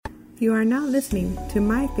You are now listening to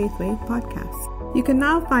My Faithway podcast. You can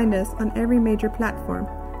now find us on every major platform,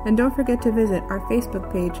 and don't forget to visit our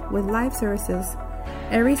Facebook page with live services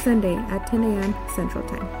every Sunday at 10 a.m. Central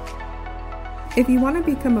Time. If you want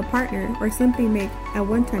to become a partner or simply make a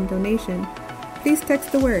one-time donation, please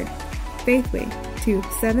text the word Faithway to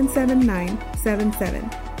 77977.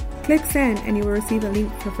 Click send and you will receive a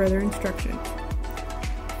link for further instructions.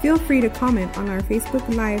 Feel free to comment on our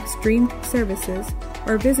Facebook Live streamed services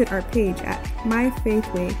or visit our page at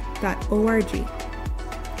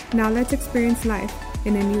myfaithway.org. Now let's experience life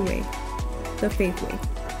in a new way, the Faith Way.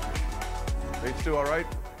 H2 all right?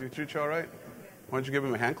 Do you treat you all right? Why don't you give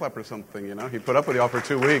him a hand clap or something, you know? He put up with y'all for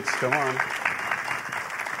 2 weeks. Come on.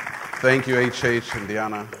 Thank you, HH and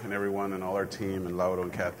Diana and everyone and all our team and Lauro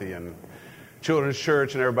and Kathy and Children's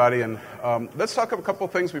Church and everybody. And let's talk a couple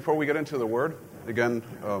things before we get into the Word. Again,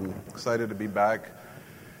 excited to be back.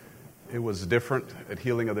 It was different at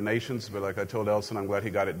Healing of the Nations, but like I told Elson, I'm glad he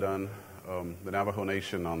got it done. The Navajo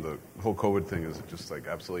Nation on the whole COVID thing is just like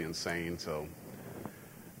absolutely insane.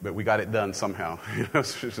 But we got it done somehow.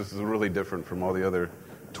 It's just really different from all the other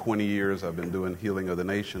 20 years I've been doing Healing of the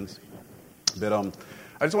Nations. But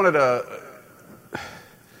I just wanted to,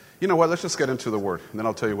 you know what, let's just get into the Word, and then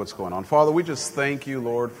I'll tell you what's going on. Father, we just thank you,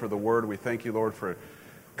 Lord, for the Word. We thank you, Lord, for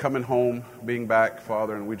coming home, being back,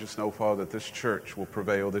 Father, and we just know, Father, that this church will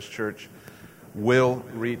prevail. This church will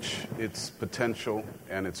reach its potential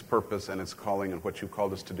and its purpose and its calling and what you've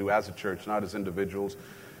called us to do as a church, not as individuals.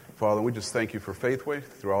 Father, we just thank you for Faithway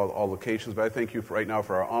through all locations, but I thank you right now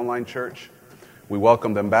for our online church. We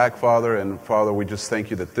welcome them back, Father, and Father, we just thank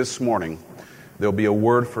you that this morning there'll be a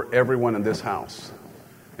word for everyone in this house.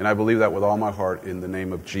 And I believe that with all my heart in the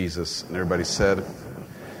name of Jesus. And everybody said,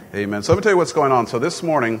 amen. So let me tell you what's going on. So this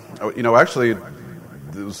morning, actually,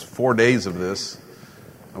 there was 4 days of this.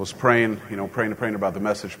 I was praying about the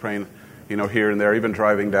message, praying, here and there, even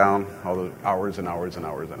driving down all the hours and hours and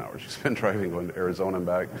hours and hours. Just been driving, going to Arizona and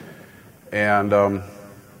back. And the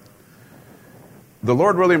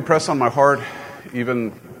Lord really impressed on my heart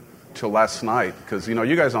even till last night. Because,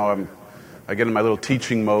 you guys know I get in my little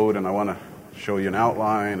teaching mode and I want to show you an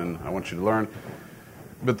outline and I want you to learn.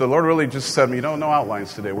 But the Lord really just said, no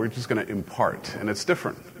outlines today. We're just going to impart. And it's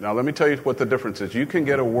different. Now, let me tell you what the difference is. You can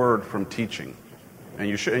get a word from teaching. And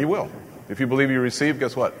you should, and you will. If you believe you receive,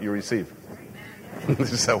 guess what? You receive.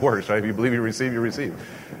 This is how it works, right? If you believe you receive, you receive.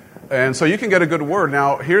 And so you can get a good word.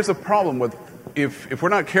 Now, here's the problem with, if we're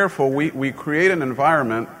not careful, we create an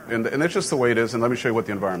environment, and that's just the way it is, and let me show you what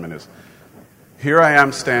the environment is. Here I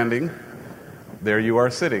am standing. There you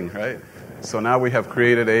are sitting, right? So now we have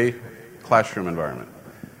created a classroom environment.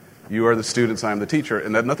 You are the students, I am the teacher.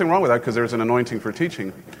 And there's nothing wrong with that because there's an anointing for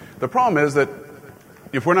teaching. The problem is that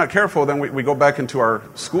if we're not careful, then we go back into our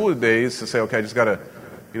school days to say, okay, I just got to,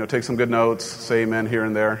 take some good notes, say amen here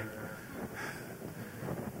and there.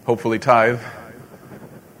 Hopefully tithe.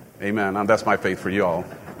 Amen. That's my faith for you all.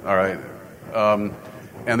 All right. And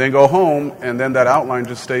then go home, and then that outline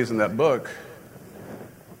just stays in that book.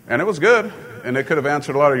 And it was good, and it could have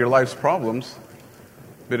answered a lot of your life's problems,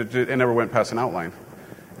 but it never went past an outline.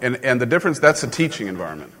 And the difference, that's a teaching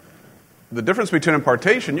environment. The difference between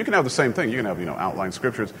impartation, you can have the same thing. You can have, outline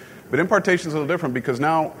scriptures. But impartation is a little different because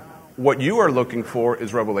now what you are looking for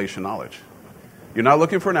is revelation knowledge. You're not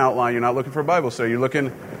looking for an outline. You're not looking for a Bible study. You're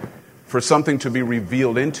looking for something to be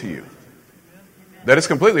revealed into you. That is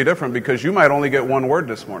completely different because you might only get one word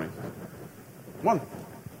this morning. One.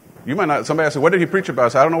 You might not. Somebody asked, what did he preach about? I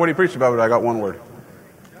said, I don't know what he preached about, but I got one word.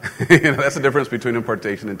 That's the difference between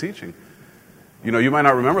impartation and teaching. You might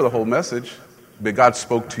not remember the whole message, but God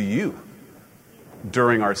spoke to you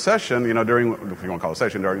during our session, during, if you want to call it a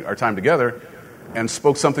session, during our time together, and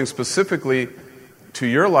spoke something specifically to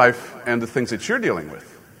your life and the things that you're dealing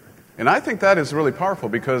with. And I think that is really powerful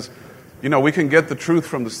because, we can get the truth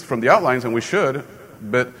from the outlines, and we should,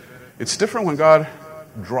 but it's different when God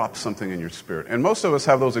drops something in your spirit. And most of us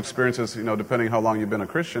have those experiences, depending how long you've been a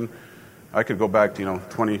Christian. I could go back to,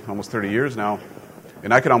 20, almost 30 years now,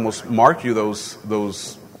 and I could almost mark you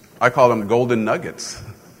those I call them golden nuggets.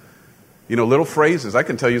 Little phrases. I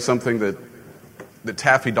can tell you something that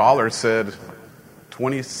Taffy Dollar said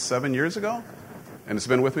 27 years ago, and it's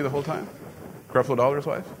been with me the whole time. Creflo Dollar's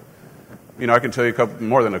wife. I can tell you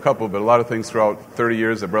more than a couple, but a lot of things throughout 30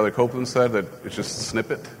 years that Brother Copeland said that it's just a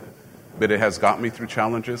snippet, but it has got me through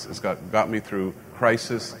challenges. It's got me through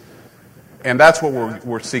crisis. And that's what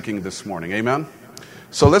we're seeking this morning. Amen?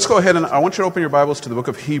 So let's go ahead, and I want you to open your Bibles to the book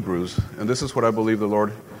of Hebrews, and this is what I believe the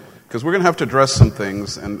Lord, because we're going to have to address some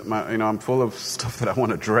things, and I'm full of stuff that I want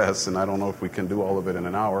to address, and I don't know if we can do all of it in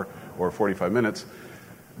an hour or 45 minutes,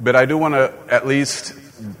 but I do want to at least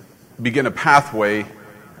begin a pathway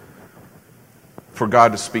for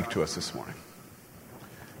God to speak to us this morning.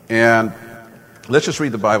 And let's just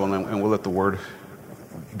read the Bible and we'll let the Word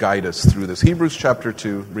guide us through this. Hebrews chapter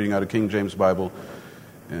 2, reading out of King James Bible,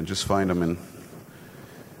 and just find them.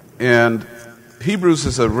 And Hebrews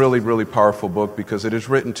is a really, really powerful book because it is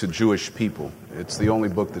written to Jewish people. It's the only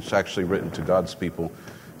book that's actually written to God's people,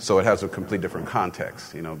 so it has a complete different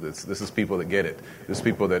context. You know, this is people that get it. This is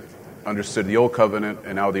people that understood the Old Covenant,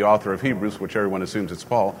 and now the author of Hebrews, which everyone assumes it's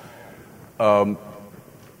Paul,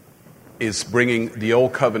 is bringing the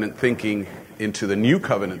Old Covenant thinking into the New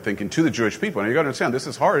Covenant thinking to the Jewish people. And you got to understand, this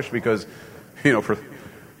is harsh because, you know, for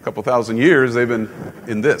a couple thousand years they've been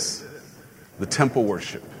in this, the temple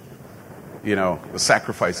worship, you know, the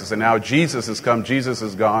sacrifices. And now Jesus has come, Jesus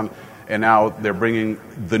is gone, and now they're bringing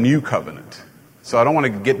the New Covenant. So I don't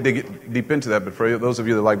want to dig deep into that, but for those of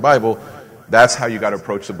you that like Bible, that's how you got to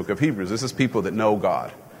approach the book of Hebrews. This is people that know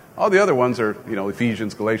God. All the other ones are, you know,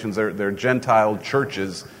 Ephesians, Galatians, they're Gentile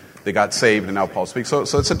churches. They got saved, and now Paul speaks. So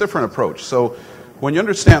it's a different approach. So when you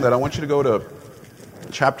understand that, I want you to go to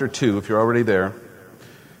chapter 2, if you're already there.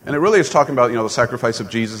 And it really is talking about, you know, the sacrifice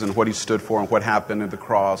of Jesus and what he stood for and what happened at the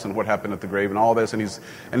cross and what happened at the grave and all this. And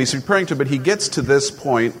he's preparing to, but he gets to this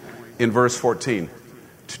point in verse 14.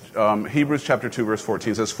 Hebrews chapter 2, verse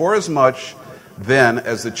 14 says, "For as much then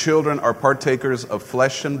as the children are partakers of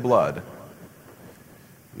flesh and blood,"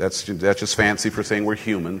 that's just fancy for saying we're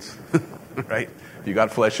humans, right? You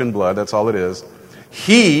got flesh and blood, that's all it is.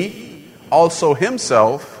 "He also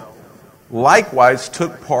himself likewise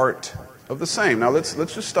took part of the same." Now let's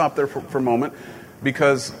just stop there for a moment,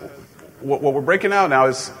 because what we're breaking out now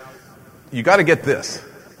is, you got to get this.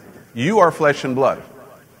 You are flesh and blood.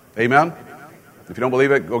 Amen? If you don't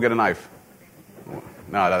believe it, go get a knife.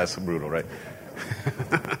 No, that's brutal, right?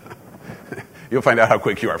 You'll find out how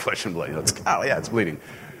quick you are flesh and blood. You know, it's bleeding.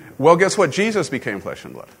 Well, guess what? Jesus became flesh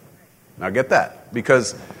and blood. Now get that.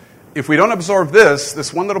 Because if we don't absorb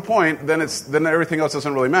this one little point, then everything else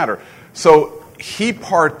doesn't really matter. So he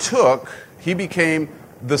partook, he became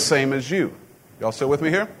the same as you. Y'all still with me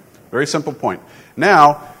here? Very simple point.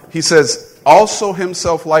 Now, he says, "Also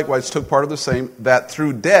himself likewise took part of the same, that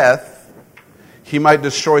through death he might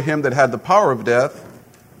destroy him that had the power of death,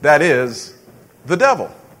 that is, the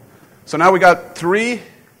devil." So now we got three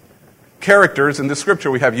characters in the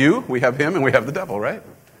scripture. We have you, we have him, and we have the devil, right?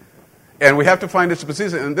 And we have to find its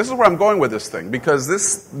position. And this is where I'm going with this thing, because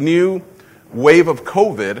this new wave of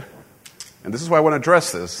COVID, and this is why I want to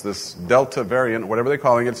address this Delta variant, whatever they're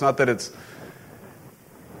calling it, it's not that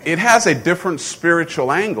it has a different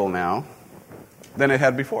spiritual angle now than it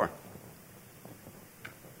had before.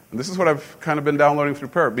 And this is what I've kind of been downloading through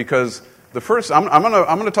prayer, because the first, I'm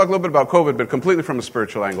going to talk a little bit about COVID, but completely from a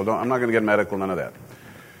spiritual angle. I'm not going to get medical, none of that.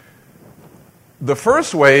 The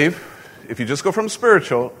first wave, if you just go from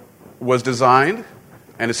spiritual, was designed,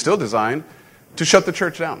 and is still designed, to shut the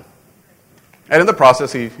church down. And in the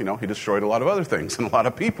process, he destroyed a lot of other things, and a lot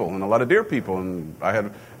of people, and a lot of dear people. And I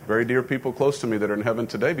had very dear people close to me that are in heaven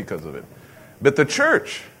today because of it. But the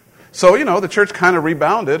church, so, the church kind of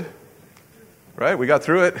rebounded, right? We got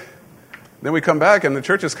through it. Then we come back, and the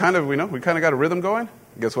church is kind of, we kind of got a rhythm going.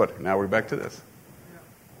 Guess what? Now we're back to this.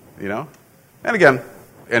 And again,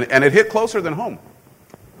 and it hit closer than home.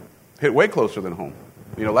 Hit way closer than home.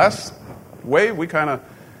 Last wave, we kind of,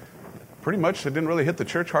 pretty much, it didn't really hit the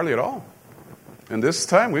church hardly at all. And this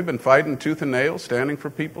time, we've been fighting tooth and nail, standing for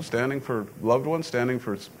people, standing for loved ones, standing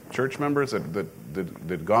for church members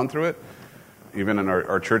that gone through it. Even in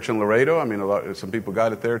our church in Laredo, some people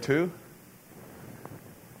got it there too.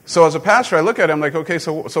 So as a pastor, I look at it, I'm like, okay,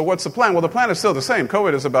 so what's the plan? Well, the plan is still the same.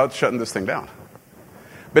 COVID is about shutting this thing down.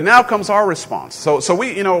 But now comes our response. So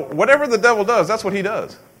we, whatever the devil does, that's what he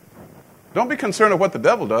does. Don't be concerned with what the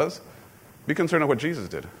devil does. Be concerned with what Jesus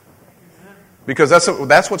did. Because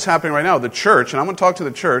that's what's happening right now. The church, and I'm going to talk to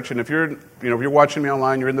the church, and if you're watching me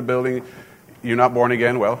online, you're in the building, you're not born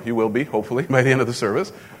again, well, you will be, hopefully, by the end of the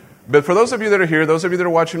service. But for those of you that are here, those of you that are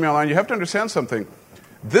watching me online, you have to understand something.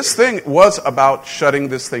 This thing was about shutting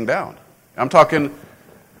this thing down. I'm talking,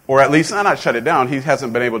 or at least not shut it down. He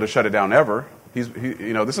hasn't been able to shut it down ever. This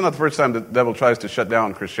is not the first time the devil tries to shut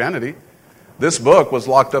down Christianity. This book was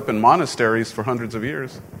locked up in monasteries for hundreds of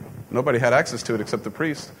years. Nobody had access to it except the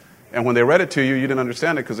priests. And when they read it to you, you didn't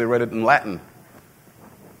understand it because they read it in Latin.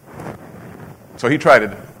 So he tried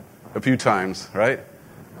it a few times, right?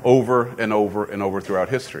 Over and over and over throughout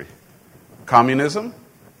history. Communism,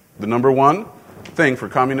 the number one thing for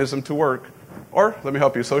communism to work, or, let me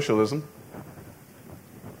help you, socialism.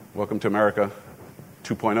 Welcome to America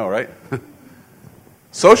 2.0, right?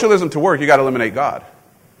 Socialism to work, you got to eliminate God.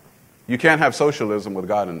 You can't have socialism with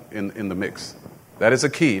God in the mix. That is a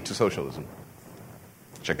key to socialism.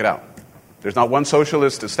 Check it out. There's not one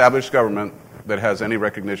socialist established government that has any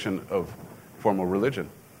recognition of formal religion.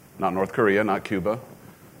 Not North Korea, not Cuba,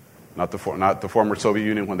 not the former Soviet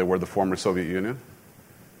Union when they were the former Soviet Union,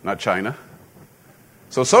 not China.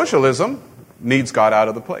 So socialism needs God out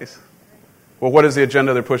of the place. Well, what is the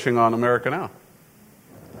agenda they're pushing on America now?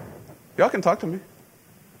 Y'all can talk to me.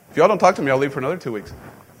 If y'all don't talk to me, I'll leave for another 2 weeks.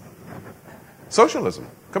 Socialism.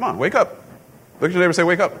 Come on, wake up. Look at your neighbor and say,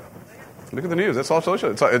 wake up. Look at the news. That's all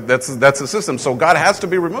socialism. That's the system. So God has to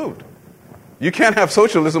be removed. You can't have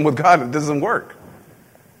socialism with God. It doesn't work.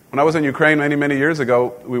 When I was in Ukraine many years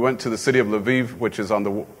ago, we went to the city of Lviv, which is on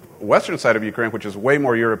the western side of Ukraine, which is way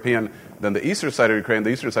more European than the eastern side of Ukraine. The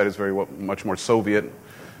eastern side is much more Soviet.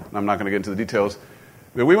 I'm not going to get into the details.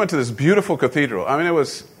 But we went to this beautiful cathedral. I mean, it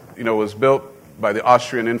was built by the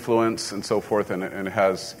Austrian influence and so forth, and it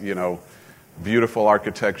has, beautiful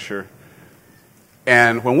architecture.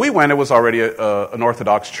 And when we went, it was already an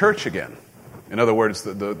Orthodox church again. In other words,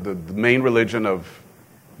 the main religion of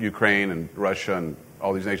Ukraine and Russia and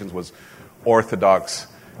all these nations was Orthodox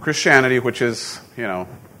Christianity, which is,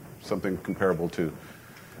 something comparable to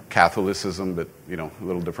Catholicism, but, a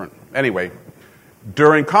little different. Anyway,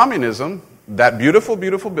 during communism, that beautiful,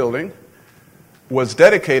 beautiful building was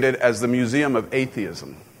dedicated as the Museum of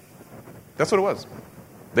Atheism. That's what it was.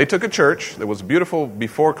 They took a church that was beautiful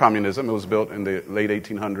before communism. It was built in the late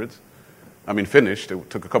 1800s. Finished. It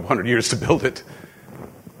took a couple hundred years to build it.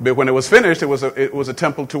 But when it was finished, it was a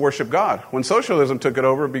temple to worship God. When socialism took it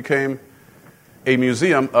over, it became a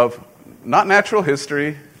museum of not natural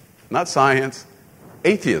history, not science,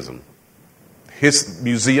 atheism. His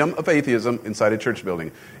museum of atheism inside a church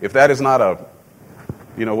building. If that is not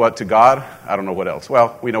to God, I don't know what else.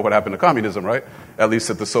 Well, we know what happened to communism, right? At least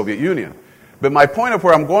at the Soviet Union. But my point of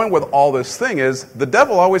where I'm going with all this thing is the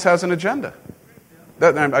devil always has an agenda.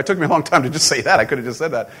 It took me a long time to just say that. I could have just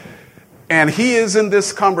said that. And he is in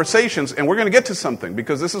this conversations, and we're going to get to something,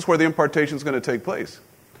 because this is where the impartation is going to take place.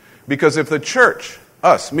 Because if the church,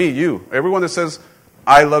 us, me, you, everyone that says,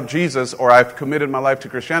 I love Jesus, or I've committed my life to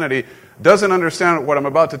Christianity, doesn't understand what I'm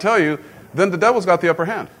about to tell you, then the devil's got the upper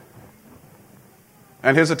hand.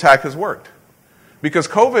 And his attack has worked. Because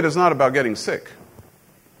COVID is not about getting sick.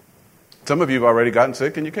 Some of you have already gotten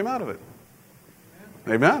sick and you came out of it.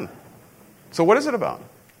 Amen. So what is it about?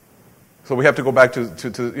 So we have to go back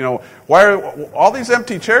to why are all these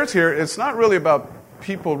empty chairs here? It's not really about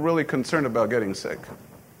people really concerned about getting sick.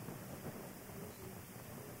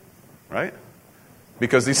 Right?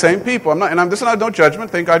 Because these same people, this is not no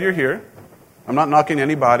judgment, thank God you're here. I'm not knocking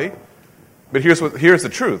anybody. But here's the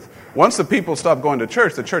truth. Once the people stop going to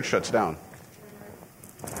church, the church shuts down.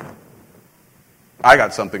 I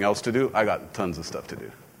got something else to do. I got tons of stuff to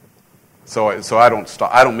do. So I don't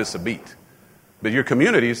stop. I don't miss a beat. But your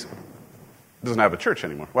communities doesn't have a church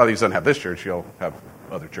anymore. Well, you doesn't have this church. You'll have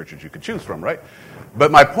other churches you could choose from, right?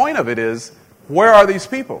 But my point of it is, where are these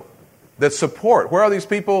people that support? Where are these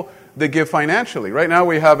people that give financially? Right now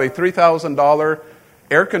we have a $3,000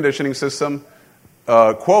 air conditioning system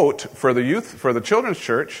quote for the children's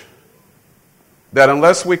church, that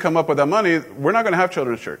unless we come up with that money, we're not going to have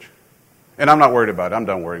children's church. And I'm not worried about it. I'm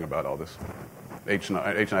done worrying about all this. H and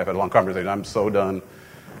I have had a long conversation. I'm so done.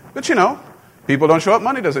 But people don't show up,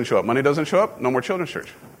 money doesn't show up. Money doesn't show up, no more children's church.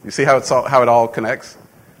 You see how it all connects?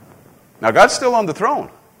 Now, God's still on the throne,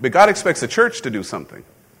 but God expects the church to do something.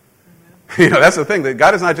 That's the thing. That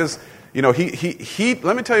God is not just, He.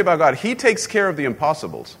 Let me tell you about God. He takes care of the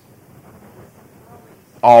impossibles.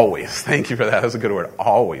 Always. Thank you for that. That's a good word.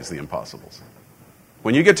 Always the impossibles.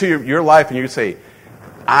 When you get to your life and you say,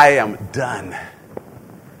 I am done,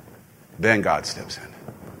 then God steps in.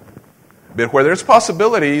 But where there's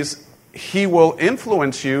possibilities, He will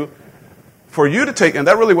influence you for you to take, and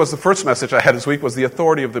that really was the first message I had this week, was the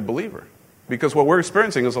authority of the believer. Because what we're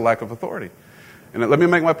experiencing is a lack of authority. And let me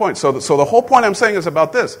make my point. So the whole point I'm saying is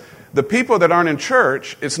about this. The people that aren't in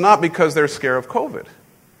church, it's not because they're scared of COVID.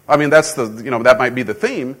 That's that might be the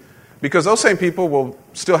theme, because those same people will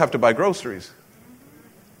still have to buy groceries.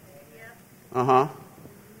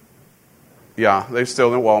 Yeah, they're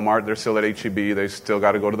still in Walmart, they're still at H-E-B, they still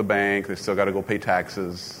got to go to the bank, they still got to go pay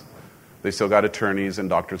taxes, they still got attorneys and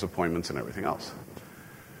doctor's appointments and everything else.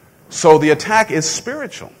 So the attack is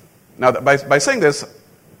spiritual. Now, by saying this,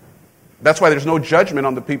 that's why there's no judgment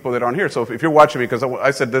on the people that aren't here. So if you're watching me, because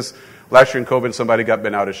I said this last year in COVID, somebody got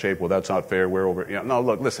bent out of shape. Well, that's not fair. We're over. No,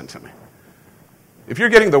 look, listen to me. If you're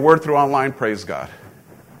getting the word through online, praise God.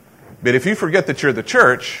 But if you forget that you're the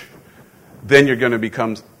church, then you're going to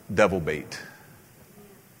become devil bait.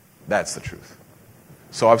 That's the truth.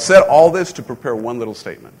 So I've said all this to prepare one little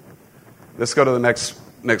statement. Let's go to the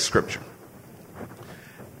next scripture.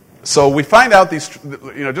 So we find out these,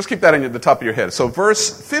 just keep that in the top of your head. So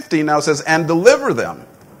verse 15 now says, and deliver them.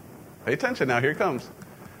 Pay attention now, here it comes.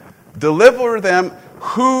 Deliver them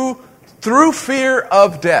who through fear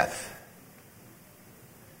of death.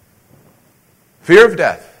 Fear of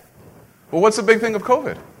death. Well, what's the big thing of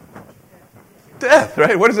COVID? Death,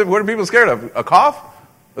 right? What are people scared of? A cough?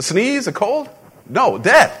 A sneeze? A cold? No,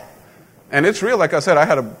 death. And it's real. Like I said,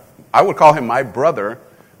 I would call him my brother,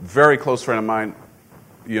 very close friend of mine.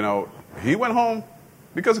 He went home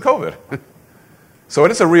because of COVID. So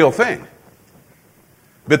it is a real thing.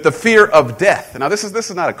 But the fear of death. Now, this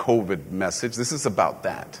is not a COVID message. This is about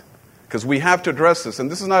that. Because we have to address this.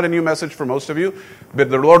 And this is not a new message for most of you. But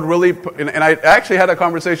the Lord really... And I actually had a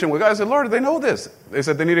conversation with guys. I said, Lord, they know this. They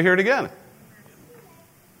said they need to hear it again.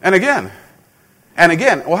 And again. And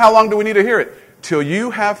again. Well, how long do we need to hear it? Till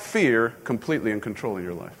you have fear completely in control of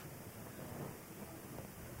your life.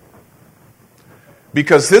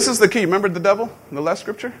 Because this is the key. Remember the devil in the last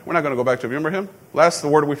scripture? We're not going to go back to it. Remember him? The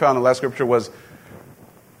word we found in the last scripture was,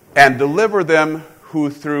 and deliver them who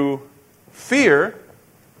through fear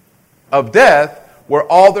of death were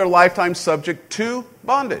all their lifetime subject to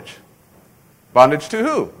bondage. Bondage to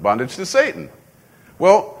who? Bondage to Satan.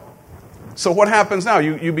 Well, so what happens now?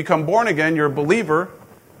 You become born again, you're a believer.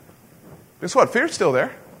 Guess what? Fear's still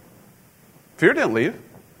there. Fear didn't leave.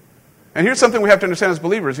 And here's something we have to understand as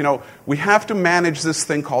believers. We have to manage this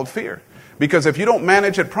thing called fear. Because if you don't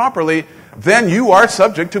manage it properly, then you are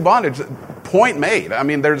subject to bondage. Point made. I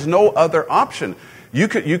mean, there's no other option. You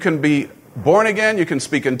can be born again, you can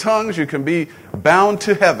speak in tongues, you can be bound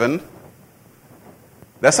to heaven.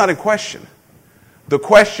 That's not a question. The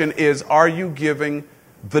question is, are you giving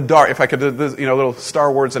the dark, if I could do this, little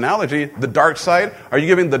Star Wars analogy, the dark side, are you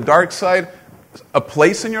giving the dark side a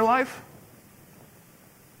place in your life?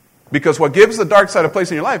 Because what gives the dark side a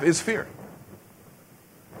place in your life is fear.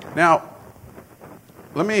 Now,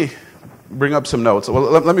 let me bring up some notes. Well,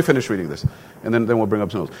 let me finish reading this, and then we'll bring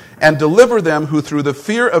up some notes. And deliver them who through the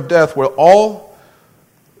fear of death were all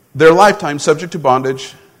their lifetime subject to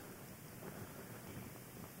bondage.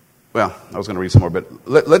 Well, I was going to read some more, but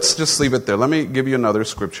let's just leave it there. Let me give you another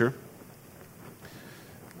scripture.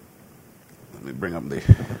 Let me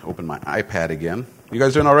open my iPad again. You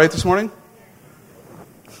guys doing all right this morning?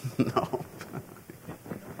 No.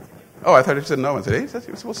 Oh, I thought you said no. I said, hey,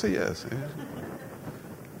 you're supposed to say yes.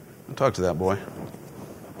 I'll talk to that boy.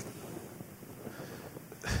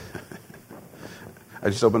 I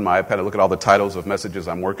just opened my iPad and look at all the titles of messages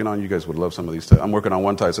I'm working on. You guys would love some of these. I'm working on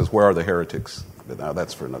one title that says, Where Are the Heretics? But now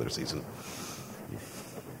that's for another season.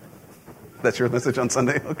 That's your message on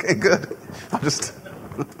Sunday? Okay, good. I'll just...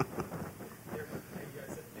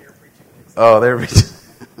 Oh, they're preaching.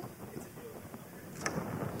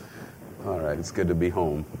 All right, it's good to be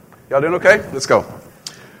home. Y'all doing okay? Let's go.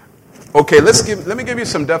 Okay, let me give you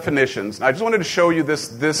some definitions. I just wanted to show you this.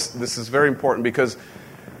 This is very important because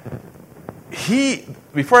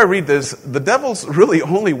before I read this, the devil's really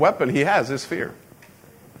only weapon he has is fear.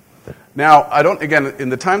 Now, in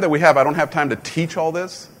the time that we have, I don't have time to teach all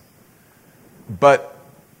this, but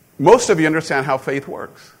most of you understand how faith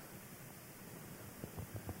works.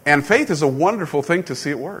 And faith is a wonderful thing to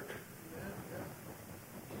see it work.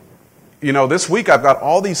 This week I've got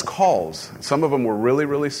all these calls. Some of them were really,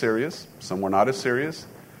 really serious. Some were not as serious.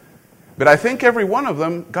 But I think every one of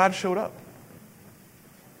them, God showed up.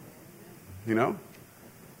 I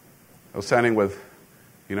was standing with,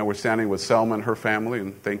 we're standing with Selma and her family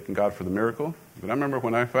and thanking God for the miracle. But I remember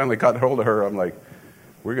when I finally got hold of her, I'm like,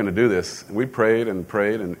 we're going to do this. And we prayed and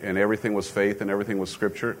everything was faith and everything was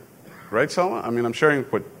scripture. Right, Selma? I mean, I'm sharing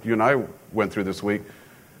what you and I went through this week.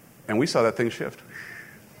 And we saw that thing shift.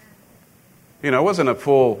 It wasn't a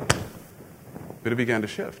full, but it began to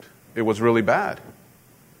shift. It was really bad.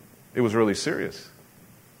 It was really serious.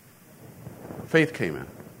 Faith came in.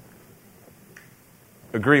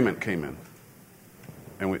 Agreement came in.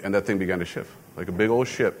 And that thing began to shift. Like a big old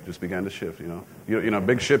ship just began to shift, a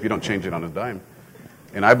big ship, you don't change it on a dime.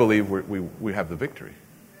 And I believe we have the victory.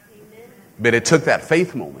 Amen. But it took that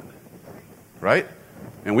faith moment, right?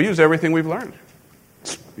 And we use everything we've learned.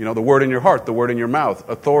 The word in your heart, the word in your mouth,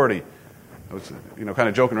 authority. I was, kind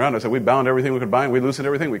of joking around. I said, we bound everything we could bind. We loosened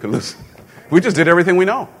everything we could loosen. We just did everything we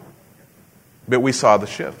know. But we saw the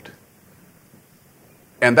shift.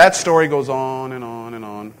 And that story goes on and on and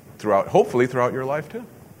on hopefully throughout your life too.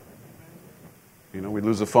 We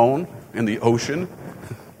lose a phone in the ocean.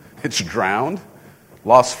 It's drowned,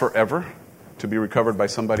 lost forever, to be recovered by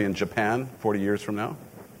somebody in Japan 40 years from now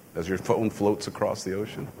as your phone floats across the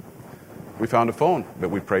ocean. We found a phone, but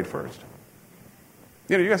we prayed first.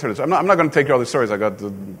 You know, you guys heard this. I'm not going to take you all these stories. I got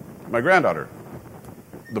my granddaughter.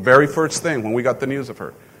 The very first thing when we got the news of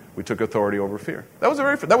her, we took authority over fear. That was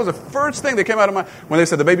the first thing that came out of my, when they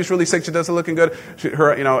said the baby's really sick, she doesn't looking good.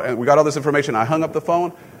 And we got all this information. I hung up the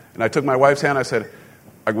phone and I took my wife's hand. I said,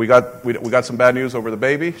 we got some bad news over the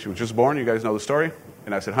baby. She was just born. You guys know the story.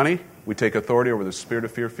 And I said, honey, we take authority over the spirit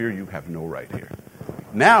of fear. Fear, you have no right here.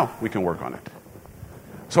 Now we can work on it.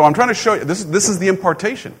 So I'm trying to show you, this is the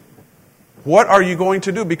impartation. What are you going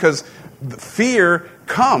to do? Because fear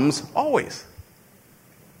comes always.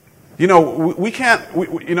 You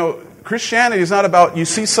know, Christianity is not about you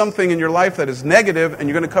see something in your life that is negative and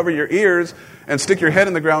you're going to cover your ears and stick your head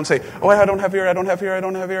in the ground and say, oh, I don't have fear, I don't have fear, I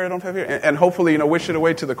don't have fear, I don't have fear. And hopefully, wish it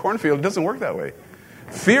away to the cornfield. It doesn't work that way.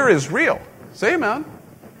 Fear is real. Say amen.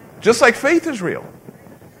 Just like faith is real.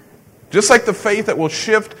 Just like the faith that will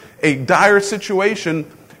shift a dire situation,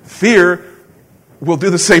 fear will do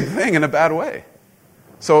the same thing in a bad way.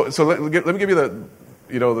 So let me give you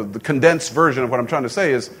the condensed version of what I'm trying to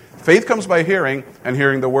say is faith comes by hearing and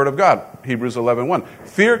hearing the word of God. Hebrews 11:1.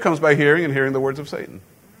 Fear comes by hearing and hearing the words of Satan.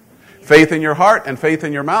 Faith in your heart and faith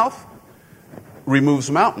in your mouth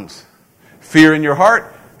removes mountains. Fear in your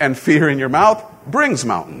heart and fear in your mouth brings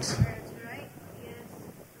mountains.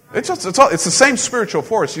 It's the same spiritual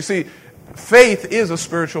force. You see, faith is a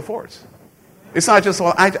spiritual force. It's not just,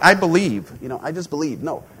 well, I believe. I just believe.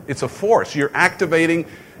 No, it's a force. You're activating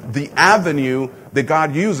the avenue that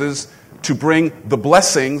God uses to bring the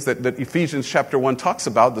blessings that Ephesians chapter 1 talks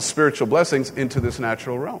about, the spiritual blessings, into this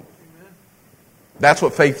natural realm. That's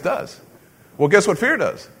what faith does. Well, guess what fear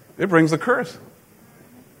does? It brings the curse.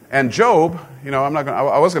 And Job,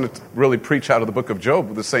 I was going to really preach out of the book of Job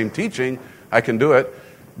with the same teaching. I can do it.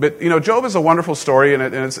 But, Job is a wonderful story, and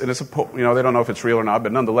it's they don't know if it's real or not,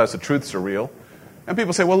 but nonetheless, the truths are real. And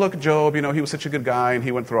people say, well, look, Job, he was such a good guy, and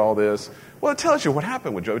he went through all this. Well, it tells you what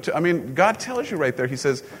happened with Job. God tells you right there. He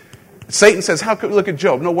says, Satan says, how could look at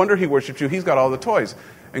Job? No wonder he worshipped you. He's got all the toys.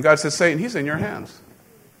 And God says, Satan, he's in your hands.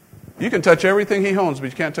 You can touch everything he owns,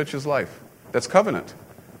 but you can't touch his life. That's covenant.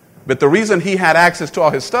 But the reason he had access to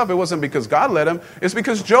all his stuff, it wasn't because God let him. It's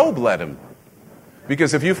because Job let him.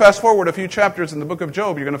 Because if you fast forward a few chapters in the book of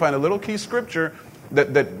Job, you're going to find a little key scripture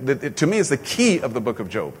that to me is the key of the book of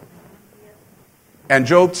Job. And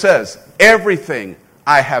Job says, everything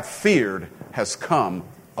I have feared has come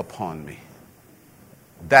upon me.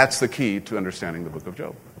 That's the key to understanding the book of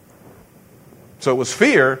Job. So it was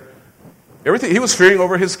fear. Everything he was fearing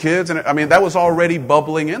over his kids, and that was already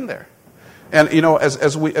bubbling in there. And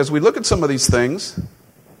as we look at some of these things,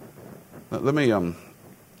 let me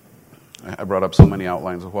I brought up so many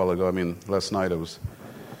outlines a while ago. Last night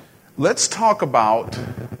let's talk about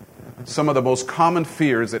some of the most common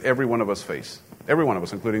fears that every one of us face. Every one of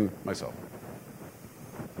us, including myself.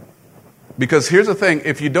 Because here's the thing,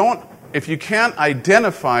 if you can't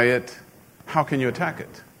identify it, how can you attack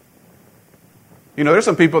it? There's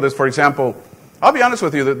some people that, for example, I'll be honest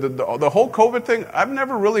with you, the whole COVID thing, I've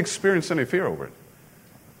never really experienced any fear over it.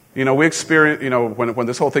 We experienced, when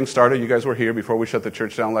this whole thing started, you guys were here before we shut the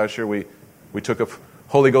church down last year, we took a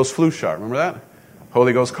Holy Ghost flu shot. Remember that?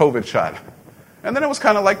 Holy Ghost COVID shot. And then it was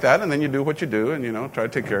kind of like that, and then you do what you do, and, try to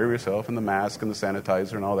take care of yourself, and the mask and the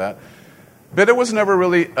sanitizer and all that. But it was never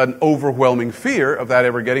really an overwhelming fear of that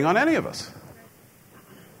ever getting on any of us.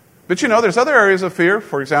 But, there's other areas of fear.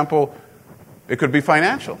 For example, it could be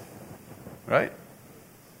financial, right?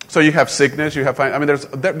 So you have sickness, there's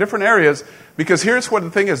different areas, because here's what the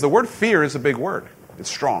thing is. The word fear is a big word. It's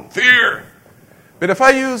strong. Fear! But if I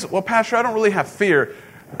use, well, Pastor, I don't really have fear.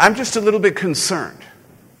 I'm just a little bit concerned.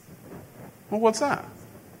 Well, what's that?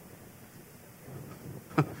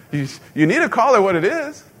 You need to call it what it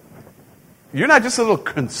is. You're not just a little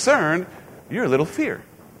concerned, you're a little fear.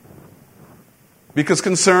 Because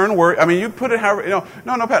concern, worry, you put it however,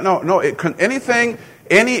 anything,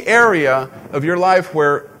 any area of your life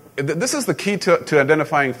where, this is the key to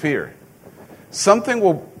identifying fear. Something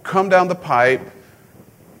will come down the pipe,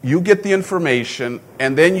 you get the information,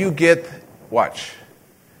 and then you get, watch.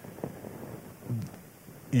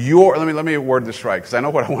 Let me word this right, because I know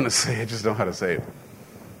what I want to say, I just don't know how to say it.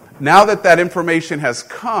 Now that information has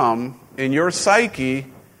come in your psyche,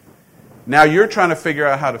 now you're trying to figure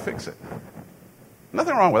out how to fix it.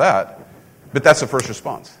 Nothing wrong with that, but that's the first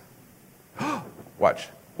response. Watch,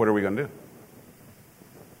 what are we going to do?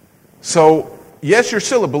 So, yes, you're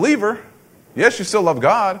still a believer. Yes, you still love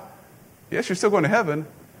God. Yes, you're still going to heaven.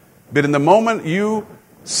 But in the moment you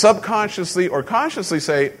subconsciously or consciously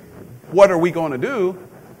say, what are we going to do?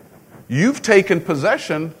 You've taken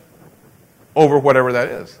possession over whatever that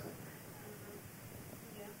is.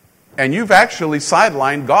 And you've actually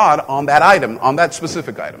sidelined God on that item, on that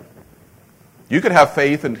specific item. You could have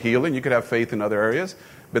faith in healing, you could have faith in other areas,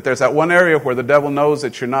 but there's that one area where the devil knows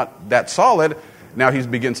that you're not that solid. Now he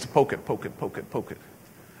begins to poke it.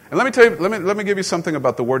 And let me tell you, let me give you something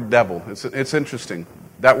about the word devil. It's interesting.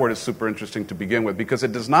 That word is super interesting to begin with because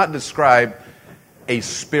it does not describe a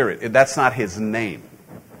spirit. That's not his name.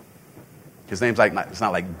 His name's it's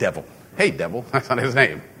not like devil. Hey, devil. That's not his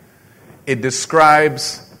name. It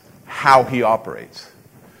describes how he operates.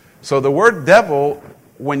 So the word devil,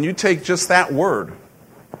 when you take just that word,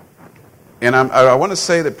 and I want to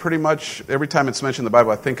say that pretty much every time it's mentioned in the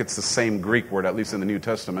Bible, I think it's the same Greek word, at least in the New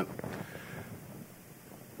Testament.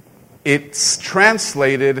 It's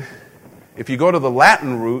translated, if you go to the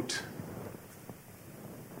Latin root,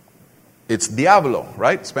 it's diablo,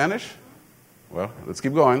 right? Spanish? Well, let's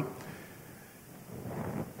keep going.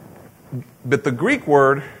 But the Greek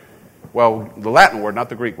word, well, the Latin word, not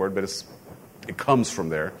the Greek word, but it comes from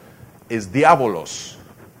there, is diabolos.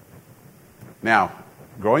 Now,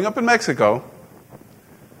 growing up in Mexico,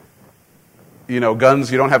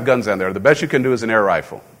 guns, you don't have guns down there. The best you can do is an air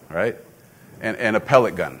rifle, right? And a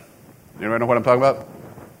pellet gun. Anybody know what I'm talking about?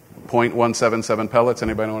 .177 pellets.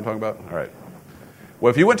 Anybody know what I'm talking about? All right.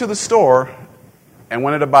 Well, if you went to the store and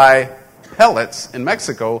wanted to buy pellets in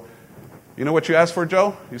Mexico, you know what you ask for,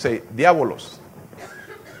 Joe? You say, diabolos.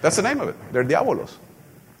 That's the name of it. They're diabolos.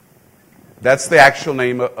 That's the actual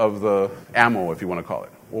name of the ammo, if you want to call it.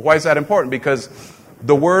 Well, why is that important? Because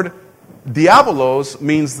the word diabolos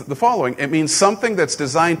means the following. It means something that's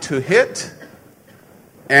designed to hit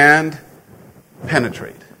and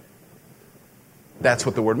penetrate. That's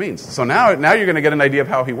what the word means. So now you're going to get an idea of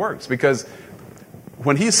how he works. Because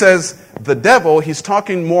when he says the devil, he's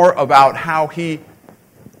talking more about how he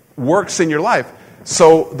works in your life.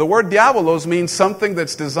 So the word diabolos means something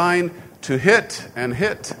that's designed to hit and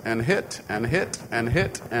hit and hit and hit and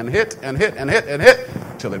hit and hit and hit and hit and hit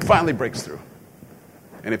till it finally breaks through.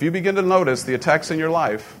 And if you begin to notice the attacks in your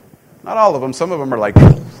life, not all of them, some of them are like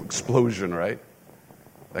explosion, right?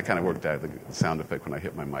 That kind of worked out, the sound effect when I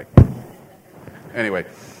hit my mic. Anyway,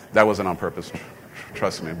 that wasn't on purpose,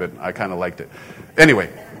 trust me, but I kind of liked it.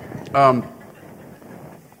 Anyway,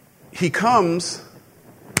 he comes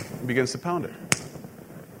and begins to pound it.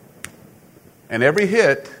 And every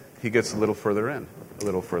hit, he gets a little further in, a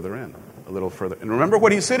little further in, a little further. And remember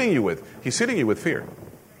what he's hitting you with. He's hitting you with fear.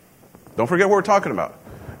 Don't forget what we're talking about.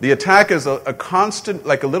 The attack is a constant,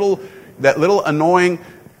 like that little annoying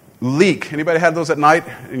leak. Anybody had those at night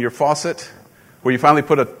in your faucet where you finally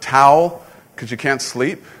put a towel because you can't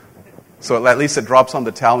sleep? So at least it drops on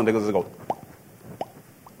the towel and it goes,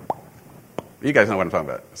 you guys know what I'm talking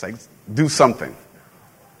about. It's like, do something.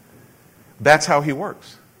 That's how he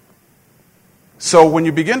works. So when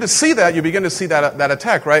you begin to see that, you begin to see that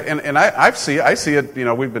attack, right? And I see it,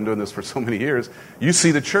 we've been doing this for so many years. You see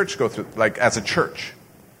the church go through, like as a church,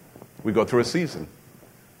 we go through a season.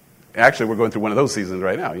 Actually, we're going through one of those seasons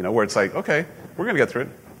right now, where it's like, okay, we're going to get through it.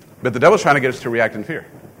 But the devil's trying to get us to react in fear.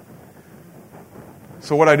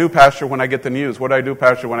 So what do I do, Pastor, when I get the news? What do I do,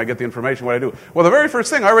 Pastor, when I get the information? What do I do? Well, the very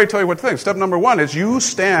first thing, I already tell you what to think. Step number 1 is you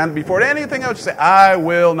stand before anything else. You say, I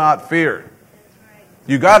will not fear.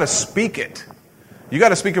 You got to speak it. You got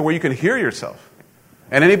to speak it where you can hear yourself.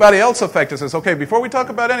 And anybody else affected says, okay, before we talk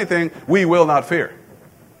about anything, we will not fear.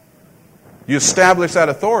 You establish that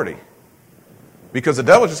authority. Because the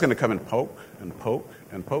devil's just going to come and poke and poke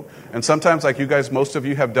and poke. And sometimes, like you guys, most of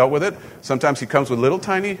you have dealt with it. Sometimes he comes with little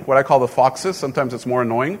tiny, what I call the foxes. Sometimes it's more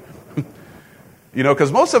annoying.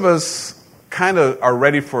 Because most of us kind of are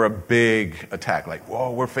ready for a big attack. Like,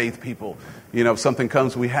 whoa, we're faith people. If something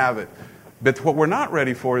comes, we have it. But what we're not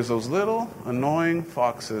ready for is those little annoying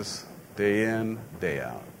foxes, day in, day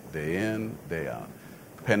out, day in, day out,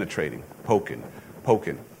 penetrating, poking.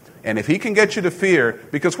 And if he can get you to fear,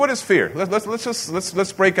 because what is fear?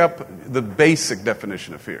 Let's break up the basic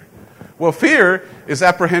definition of fear. Well, fear is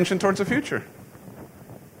apprehension towards the future.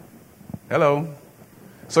 Hello.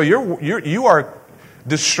 So you are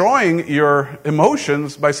destroying your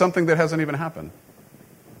emotions by something that hasn't even happened.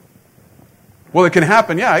 Well, it can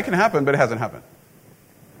happen. Yeah, it can happen, but it hasn't happened.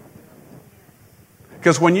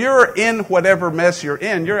 Because when you're in whatever mess you're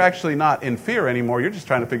in, you're actually not in fear anymore. You're just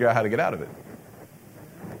trying to figure out how to get out of it.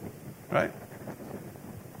 Right?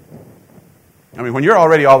 I mean, when you're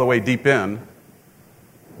already all the way deep in,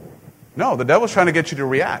 no, the devil's trying to get you to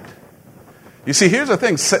react. You see, here's the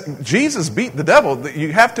thing. Jesus beat the devil.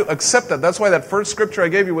 You have to accept that. That's why that first scripture I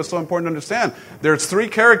gave you was so important to understand. There's 3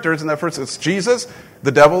 characters in that first. It's Jesus,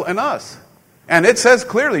 the devil, and us. And it says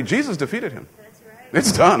clearly, Jesus defeated him. That's right.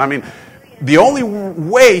 It's done. I mean, the only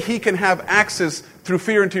way he can have access through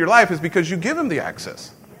fear into your life is because you give him the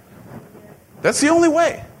access. That's the only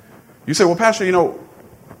way. You say, well, Pastor,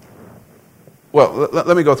 well,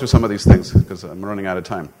 let me go through some of these things because I'm running out of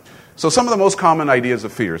time. So some of the most common ideas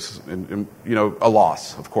of fears, a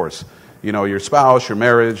loss, of course. Your spouse, your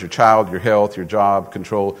marriage, your child, your health, your job,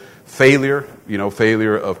 control, failure,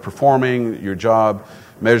 failure of performing your job,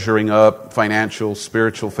 measuring up, financial,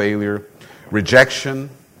 spiritual failure, rejection.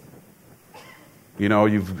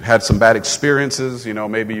 You've had some bad experiences.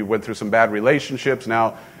 Maybe you went through some bad relationships.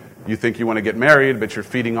 Now you think you want to get married, but you're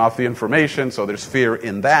feeding off the information, so there's fear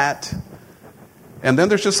in that. And then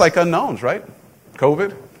there's just like unknowns, right?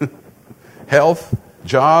 COVID, health,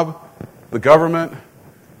 job, the government,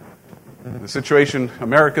 the situation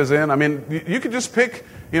America's in. I mean, you could just pick,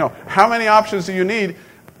 how many options do you need?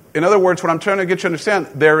 In other words, what I'm trying to get you to understand,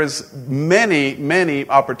 there is many, many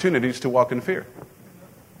opportunities to walk in fear.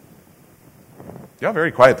 Y'all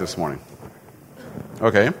very quiet this morning.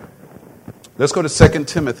 Okay. Let's go to 2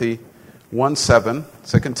 Timothy 1:7.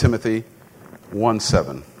 2 Timothy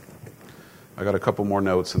 1:7. I got a couple more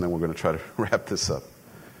notes, and then we're going to try to wrap this up.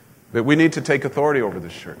 But we need to take authority over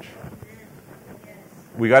this church.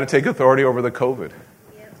 We got to take authority over the COVID.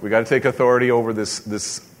 We got to take authority over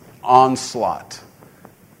this onslaught.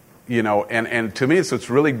 And to me, it's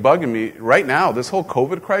really bugging me right now. This whole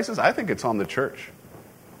COVID crisis, I think it's on the church.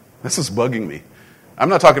 This is bugging me. I'm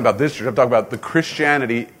not talking about this church. I'm talking about the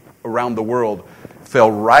Christianity around the world fell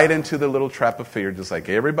right into the little trap of fear, just like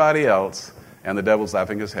everybody else, and the devil's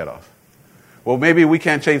laughing his head off. Well, maybe we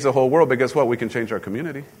can't change the whole world, but guess what? We can change our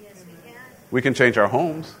community. Yes, we can. We can change our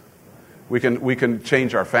homes. We can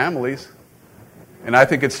change our families. And I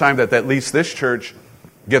think it's time that at least this church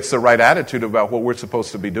gets the right attitude about what we're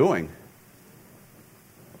supposed to be doing.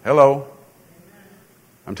 Hello?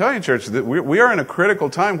 I'm telling you, church, that we are in a critical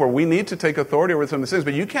time where we need to take authority over some of these things,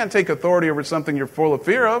 but you can't take authority over something you're full of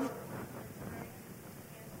fear of.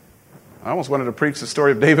 I almost wanted to preach the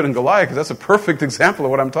story of David and Goliath because that's a perfect example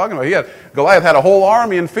of what I'm talking about. Goliath had a whole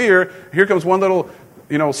army in fear. Here comes one little,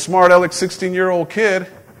 smart aleck 16-year-old kid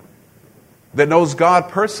that knows God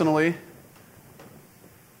personally,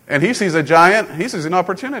 and he sees a giant. He sees an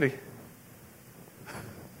opportunity.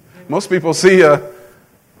 Most people see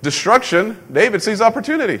destruction. David sees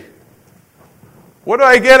opportunity. What do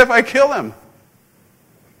I get if I kill him?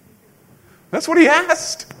 That's what he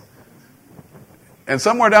asked. And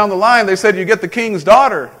somewhere down the line, they said, you get the king's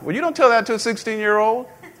daughter. Well, you don't tell that to a 16-year-old.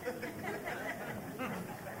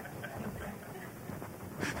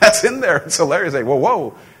 That's in there. It's hilarious. Like,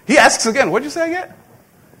 whoa. He asks again, what'd you say I get?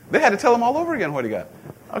 They had to tell him all over again what he got.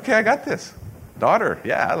 Okay, I got this. Daughter.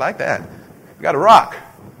 Yeah, I like that. I got a rock.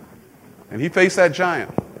 And he faced that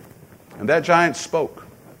giant. And that giant spoke.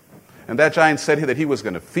 And that giant said that he was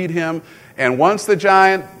going to feed him. And once the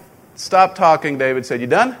giant stopped talking, David said, you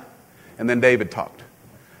done? And then David talked.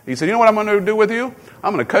 He said, you know what I'm going to do with you?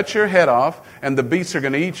 I'm going to cut your head off, and the beasts are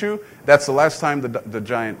going to eat you. That's the last time the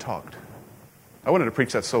giant talked. I wanted to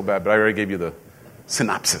preach that so bad, but I already gave you the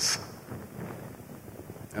synopsis.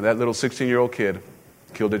 And that little 16-year-old kid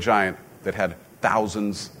killed a giant that had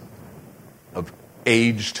thousands of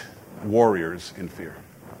aged warriors in fear.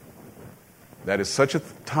 That is such a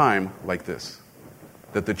time like this,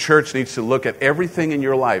 that the church needs to look at everything in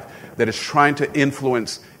your life that is trying to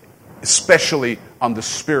influence, especially on the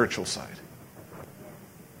spiritual side,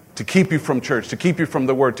 to keep you from church, to keep you from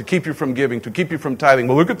the word, to keep you from giving, to keep you from tithing.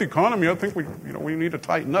 Well, look at the economy. I think we need to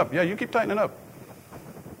tighten up. Yeah, you keep tightening up.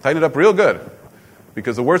 Tighten it up real good,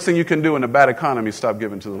 because the worst thing you can do in a bad economy is stop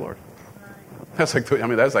giving to the Lord. That's like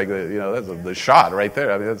the shot right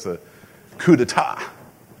there. I mean, that's a coup d'etat.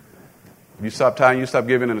 You stop tithing, you stop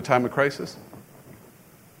giving in a time of crisis.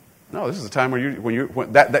 No, this is a time where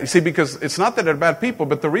you see, because it's not that they're bad people,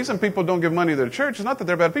 but the reason people don't give money to the church is not that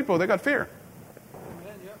they're bad people, they got fear.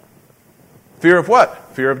 Fear of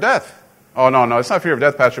what? Fear of death. Oh, no, it's not fear of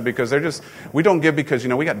death, Pastor, because we don't give because,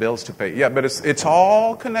 we got bills to pay. Yeah, but it's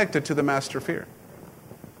all connected to the master fear.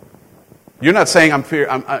 You're not saying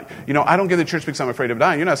I don't give to the church because I'm afraid of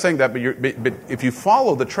dying. You're not saying that, but if you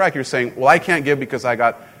follow the track, you're saying, well, I can't give because I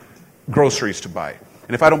got groceries to buy.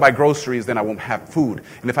 And if I don't buy groceries, then I won't have food.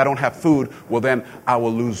 And if I don't have food, well, then I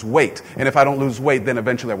will lose weight. And if I don't lose weight, then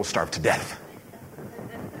eventually I will starve to death.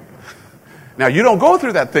 Now, you don't go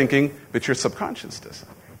through that thinking, but your subconscious does.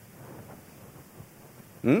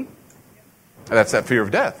 That's that fear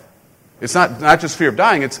of death. It's not just fear of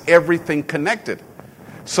dying, it's everything connected.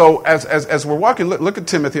 So as we're walking, look at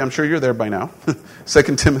Timothy. I'm sure you're there by now.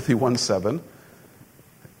 2 Timothy 1:7.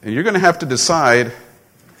 And you're going to have to decide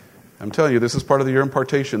I'm telling you, this is part of your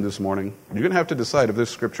impartation this morning. You're going to have to decide if this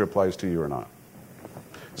scripture applies to you or not.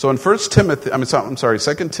 So in 2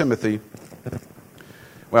 Timothy,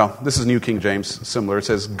 well, this is New King James, similar. It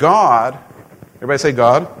says, God, everybody say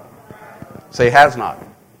God. Say has not.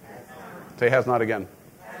 Say has not again.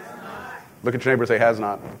 Look at your neighbor and say has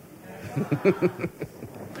not.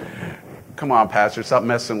 Come on, Pastor, stop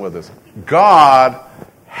messing with us. God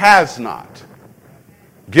has not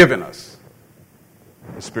given us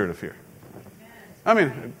the spirit of fear. I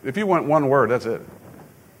mean, if you want one word, that's it.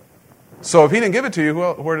 So if he didn't give it to you,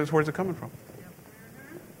 well, where's it coming from?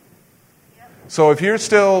 So if you're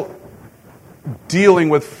still dealing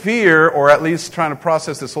with fear, or at least trying to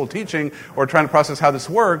process this whole teaching, or trying to process how this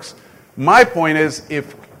works, my point is, I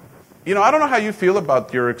don't know how you feel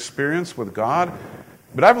about your experience with God,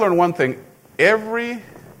 but I've learned one thing. Every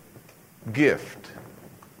gift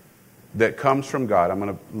that comes from God, I'm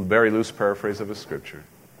going to very loose paraphrase of a scripture,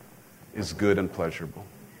 is good and pleasurable.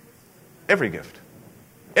 Every gift.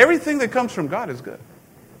 Everything that comes from God is good.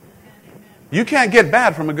 You can't get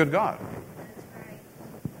bad from a good God.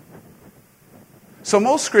 So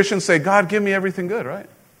most Christians say, God, give me everything good, right?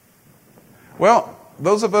 Well,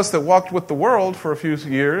 those of us that walked with the world for a few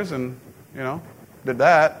years and, did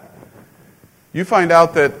that, you find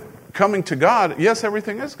out that coming to God, yes,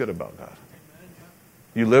 everything is good about God.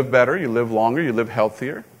 You live better, you live longer, you live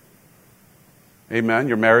healthier. Amen.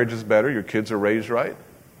 Your marriage is better, your kids are raised right.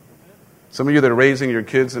 Some of you that are raising your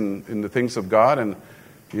kids in the things of God, and,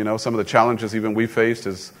 some of the challenges even we faced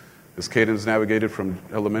as Caden's navigated from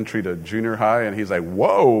elementary to junior high, and he's like,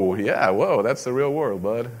 whoa, that's the real world,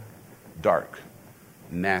 bud. Dark,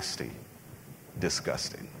 nasty,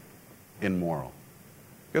 disgusting, immoral.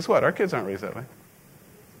 Guess what? Our kids aren't raised that way.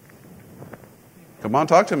 Come on,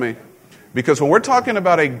 talk to me. Because when we're talking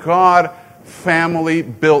about a God family,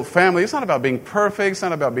 built family, it's not about being perfect, it's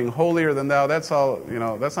not about being holier than thou. That's all,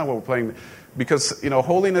 that's not what we're playing. Because,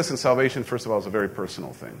 holiness and salvation, first of all, is a very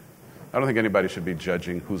personal thing. I don't think anybody should be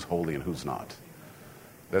judging who's holy and who's not.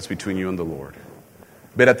 That's between you and the Lord.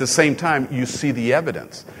 But at the same time, you see the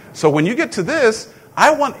evidence. So when you get to this,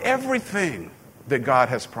 I want everything that God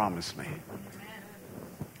has promised me.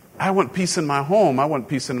 I want peace in my home. I want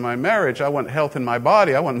peace in my marriage. I want health in my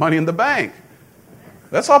body. I want money in the bank.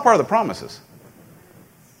 That's all part of the promises.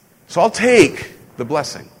 So I'll take the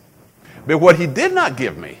blessing. But what he did not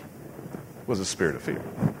give me was a spirit of fear.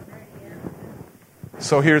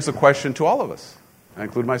 So here's the question to all of us. I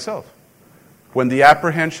include myself. When the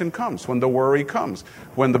apprehension comes, when the worry comes,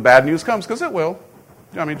 when the bad news comes, because it will.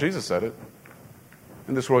 Jesus said it.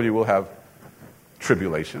 In this world you will have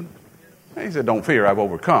tribulation. And he said, don't fear, I've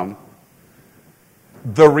overcome.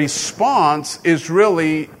 The response is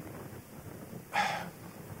really,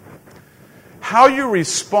 how you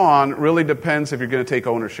respond really depends if you're going to take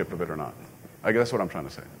ownership of it or not. I guess that's what I'm trying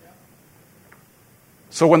to say.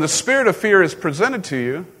 So when the spirit of fear is presented to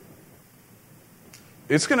you,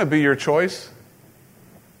 it's going to be your choice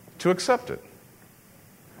to accept it.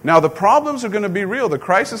 Now, the problems are going to be real. The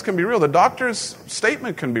crisis can be real. The doctor's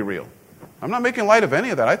statement can be real. I'm not making light of any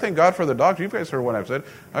of that. I thank God for the doctor. You guys heard what I've said.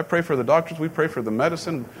 I pray for the doctors. We pray for the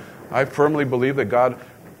medicine. I firmly believe that God,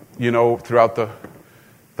 throughout the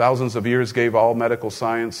thousands of years gave all medical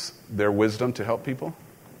science their wisdom to help people.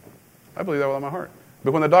 I believe that with all my heart.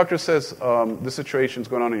 But when the doctor says this situation's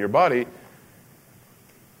going on in your body,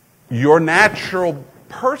 your natural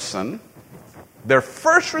person, their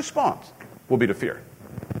first response will be to fear.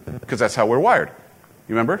 Because that's how we're wired.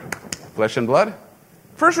 You remember? Flesh and blood.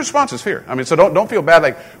 First response is fear. So don't feel bad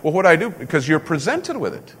like, well, what do I do? Because you're presented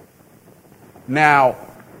with it. Now,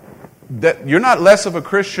 that you're not less of a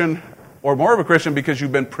Christian or more of a Christian because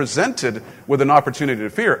you've been presented with an opportunity to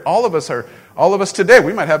fear. All of us today,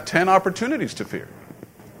 we might have 10 opportunities to fear.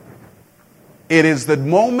 It is the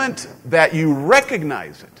moment that you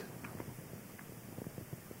recognize it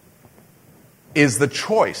is the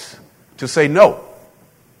choice to say, no,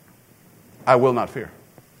 I will not fear.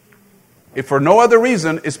 If for no other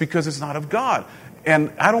reason, it's because it's not of God.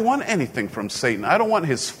 And I don't want anything from Satan. I don't want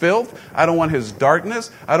his filth. I don't want his darkness.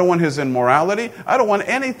 I don't want his immorality. I don't want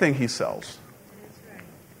anything he sells.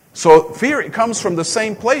 So fear comes from the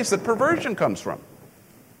same place that perversion comes from.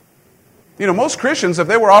 Most Christians, if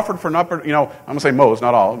they were offered for an opportunity, I'm going to say most,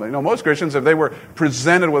 not all, but most Christians, if they were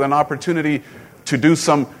presented with an opportunity to do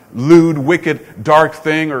some lewd, wicked, dark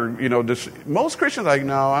thing, or, most Christians are like,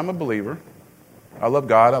 no, I'm a believer. I love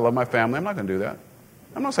God. I love my family. I'm not going to do that.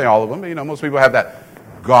 I'm not saying all of them, but, most people have that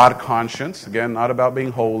God conscience. Again, not about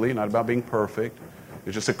being holy, not about being perfect.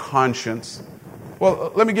 It's just a conscience.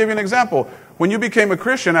 Well, let me give you an example. When you became a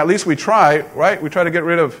Christian, at least we try, right? We try to get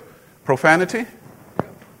rid of profanity.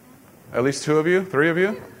 At least 2 of you? 3 of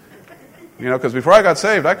you? You know, because before I got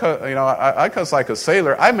saved, I cussed like a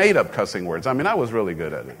sailor. I made up cussing words. I mean, I was really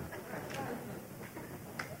good at it.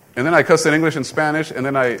 And then I cussed in English and Spanish, and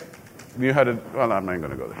then I knew how to... Well, I'm not even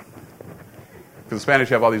going to go there. Because in Spanish,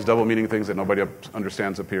 you have all these double meaning things that nobody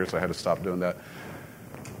understands up here, so I had to stop doing that.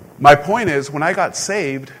 My point is, when I got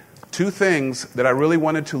saved, 2 things that I really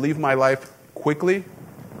wanted to leave my life quickly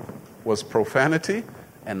was profanity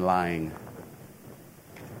and lying.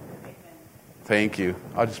 Thank you.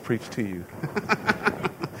 I'll just preach to you.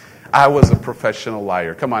 I was a professional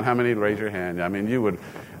liar. Come on, how many raise your hand? I mean, you would...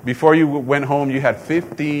 Before you went home, you had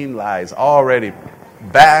 15 lies already,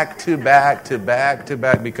 back to back to back to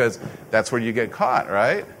back, because that's where you get caught,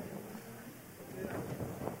 right?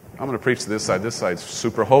 I'm going to preach to this side. This side's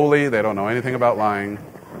super holy. They don't know anything about lying.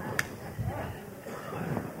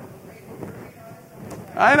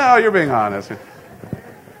 I know, you're being honest.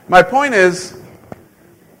 My point is,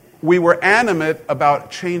 we were animate about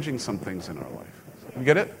changing some things in our life. You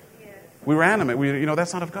get it? We were animate.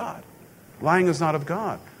 That's not of God. Lying is not of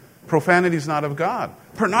God. Profanity is not of God.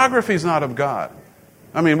 Pornography is not of God.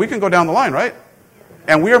 I mean, we can go down the line, right?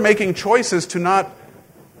 And we are making choices to not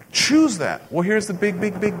choose that. Well, here's the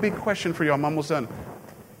big question for you. I'm almost done.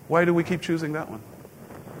 Why do we keep choosing that one?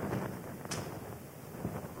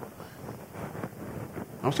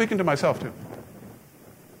 I'm speaking to myself, too.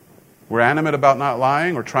 We're animate about not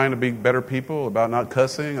lying or trying to be better people, about not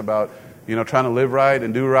cussing, about, trying to live right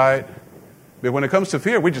and do right. But when it comes to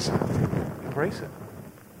fear, we just embrace it.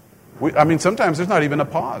 Sometimes there's not even a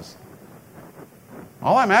pause.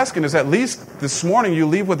 All I'm asking is at least this morning you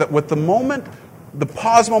leave with the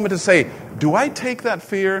pause moment to say, do I take that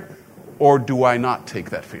fear or do I not take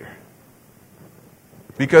that fear?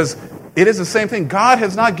 Because it is the same thing. God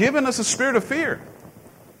has not given us a spirit of fear.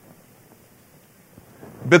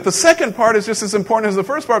 But the second part is just as important as the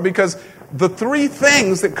first part, because the 3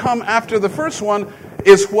 things that come after the first one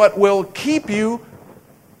is what will keep you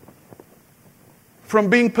from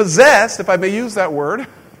being possessed, if I may use that word,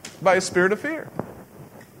 by a spirit of fear.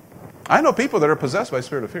 I know people that are possessed by a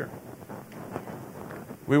spirit of fear.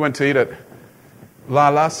 We went to eat at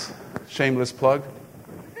Lala's, shameless plug.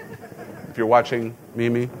 If you're watching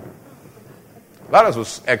Mimi. Lala's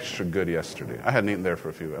was extra good yesterday. I hadn't eaten there for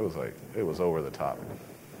a few. It was over the top.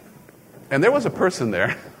 And there was a person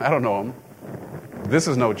there. I don't know him. This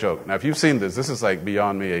is no joke. Now, if you've seen this is like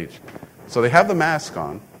beyond me age. So they have the mask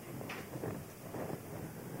on.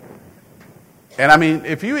 And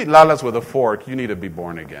if you eat Lala's with a fork, you need to be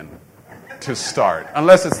born again to start.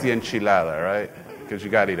 Unless it's the enchilada, right? Because you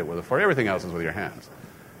got to eat it with a fork. Everything else is with your hands.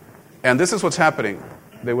 And this is what's happening.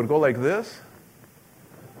 They would go like this,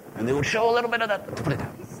 and they would show a little bit of that. Put it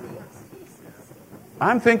down.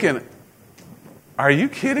 I'm thinking, are you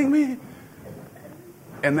kidding me?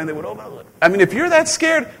 And then they would open it. If you're that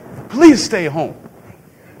scared, please stay home.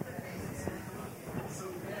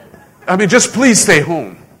 Just please stay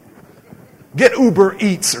home. Get Uber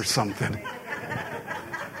Eats or something.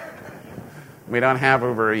 We don't have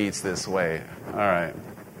Uber Eats this way. All right.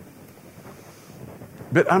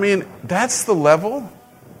 But, that's the level.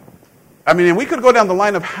 And we could go down the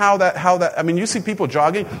line of how that, you see people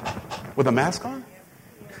jogging with a mask on.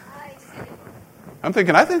 I'm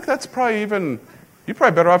thinking, I think that's probably you're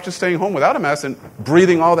probably better off just staying home without a mask and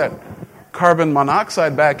breathing all that carbon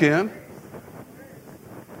monoxide back in.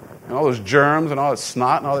 And all those germs and all that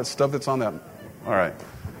snot and all that stuff that's on that. All right.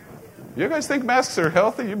 You guys think masks are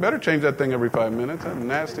healthy? You better change that thing every 5 minutes. That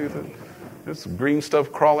nasty thing. There's green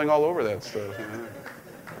stuff crawling all over that stuff.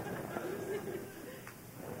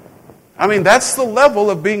 That's the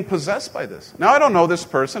level of being possessed by this. Now, I don't know this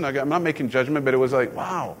person. I'm not making judgment, but it was like,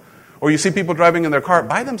 wow. Or you see people driving in their car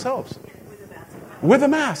by themselves. With a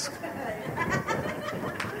mask.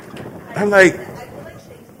 I'm like,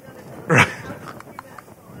 right.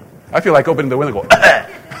 I feel like opening the window and go,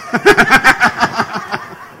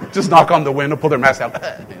 just knock on the window, pull their mask out.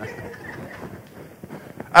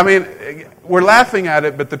 We're laughing at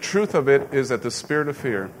it, but the truth of it is that the spirit of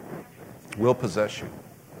fear will possess you.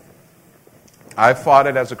 I fought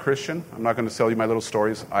it as a Christian. I'm not going to tell you my little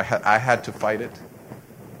stories. I had to fight it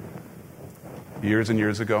years and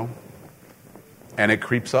years ago. And it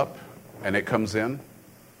creeps up, and it comes in.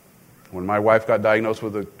 When my wife got diagnosed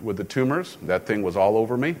with the tumors, that thing was all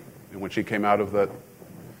over me. And when she came out of that,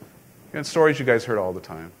 stories you guys heard all the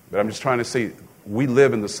time. But I'm just trying to say, we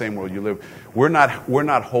live in the same world you live. We're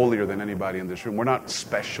not holier than anybody in this room. We're not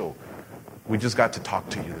special. We just got to talk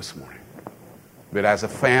to you this morning. But as a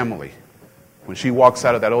family, when she walks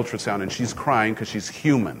out of that ultrasound and she's crying because she's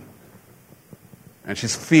human, And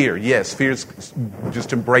she's fear. Yes, fear's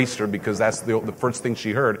just embraced her because that's the first thing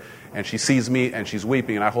she heard. And she sees me and she's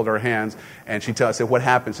weeping and I hold her hands and I said, what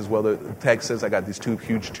happened? She says, well, the text says I got these 2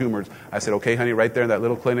 huge tumors. I said, okay, honey, right there in that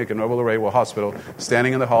little clinic in Nuevo Laredo Hospital,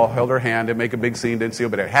 standing in the hall, held her hand, didn't make a big scene, didn't see her,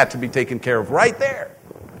 but it had to be taken care of right there.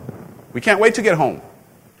 We can't wait to get home.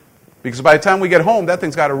 Because by the time we get home, that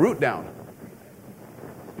thing's got a root down.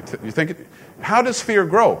 You think how does fear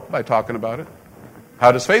grow? By talking about it.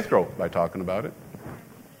 How does faith grow? By talking about it.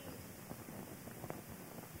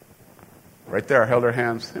 Right there, I held her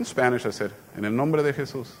hands. In Spanish, I said, en el nombre de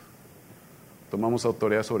Jesús, tomamos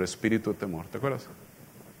autoridad sobre espíritu de temor. ¿Te acuerdas?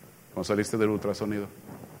 Cuando saliste del ultrasonido.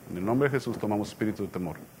 En el nombre de Jesús, tomamos espíritu de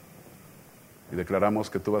temor. Y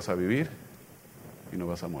declaramos que tú vas a vivir y no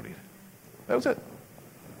vas a morir. That was it.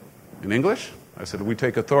 In English, I said, we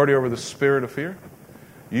take authority over the spirit of fear.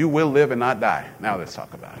 You will live and not die. Now let's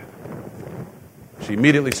talk about it. She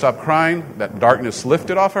immediately stopped crying. That darkness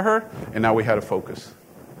lifted off of her, and now we had a focus.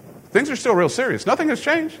 Things are still real serious. Nothing has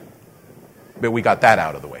changed. But we got that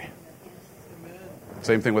out of the way.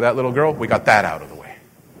 Same thing with that little girl. We got that out of the way.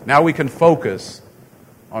 Now we can focus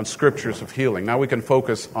on scriptures of healing. Now we can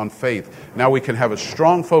focus on faith. Now we can have a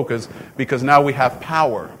strong focus because now we have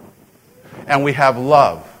power. And we have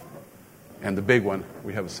love. And the big one,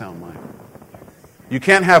 we have a sound mind. You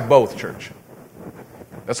can't have both, church.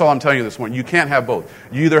 That's all I'm telling you this morning. You can't have both.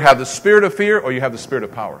 You either have the spirit of fear or you have the spirit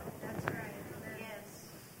of power.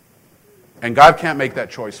 And God can't make that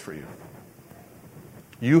choice for you.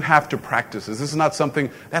 You have to practice this. This is not something,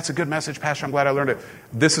 that's a good message, Pastor, I'm glad I learned it.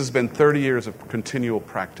 This has been 30 years of continual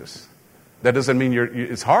practice. That doesn't mean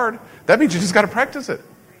it's hard. That means you just got to practice it.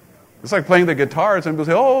 It's like playing the guitars and people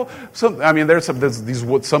say,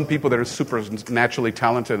 there's some people that are super naturally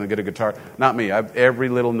talented and get a guitar. Not me. Every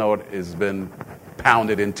little note has been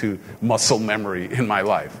pounded into muscle memory in my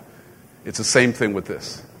life. It's the same thing with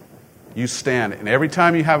this. You stand, and every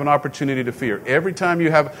time you have an opportunity to fear, every time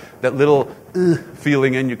you have that little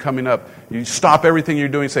feeling in you coming up, you stop everything you're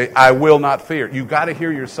doing and say, I will not fear. You've got to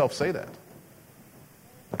hear yourself say that.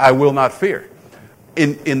 I will not fear.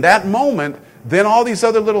 In that moment, then all these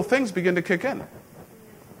other little things begin to kick in.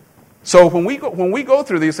 So when we go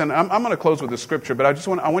through these, and I'm going to close with the scripture, but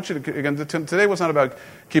I want you to, again, today was not about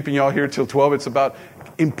keeping you all here till 12. It's about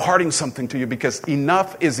imparting something to you because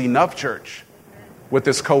enough is enough, church, with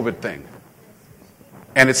this COVID thing.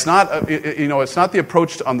 And it's not, it's not the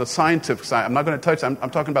approach on the scientific side. I'm not going to touch it. I'm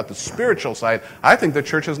talking about the spiritual side. I think the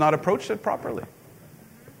church has not approached it properly.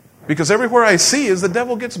 Because everywhere I see is the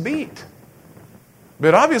devil gets beat.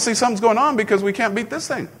 But obviously something's going on because we can't beat this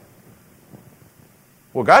thing.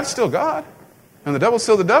 Well, God's still God. And the devil's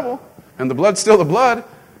still the devil. And the blood's still the blood.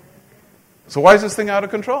 So why is this thing out of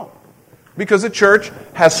control? Because the church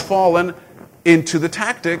has fallen into the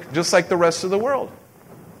tactic just like the rest of the world.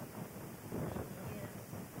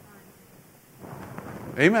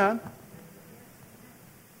 Amen.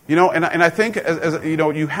 And I think, as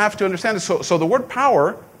you have to understand this. So the word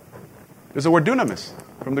power is the word dunamis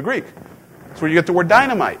from the Greek. It's where you get the word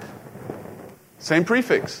dynamite. Same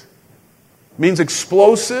prefix. Means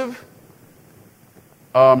explosive.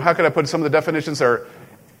 How can I put some of the definitions are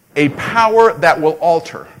a power that will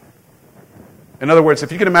alter. In other words,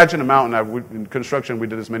 if you can imagine a mountain, in construction we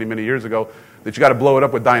did this many, many years ago, that you got to blow it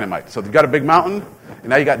up with dynamite. So you've got a big mountain, and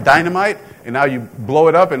now you got dynamite, and now you blow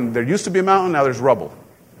it up, and there used to be a mountain, now there's rubble.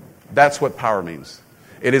 That's what power means.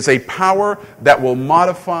 It is a power that will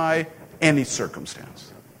modify any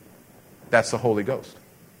circumstance. That's the Holy Ghost.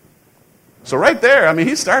 So right there,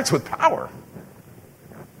 he starts with power.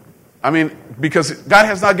 Because God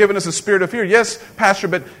has not given us a spirit of fear. Yes, Pastor,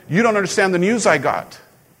 but you don't understand the news I got.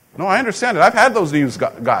 No, I understand it. I've had those news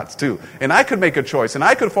gods too. And I could make a choice, and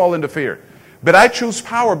I could fall into fear. But I choose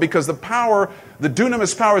power because the power, the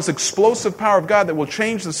dunamis power, is explosive power of God that will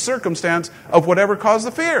change the circumstance of whatever caused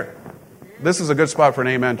the fear. This is a good spot for an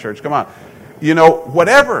amen, church. Come on.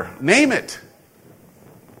 Whatever. Name it.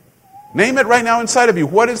 Name it right now inside of you.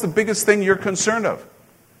 What is the biggest thing you're concerned of?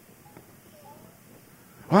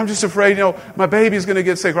 Well, I'm just afraid, my baby's going to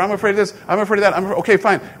get sick, or I'm afraid of this, I'm afraid of that. Okay,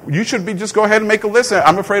 fine. You should just go ahead and make a list.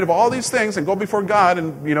 I'm afraid of all these things and go before God,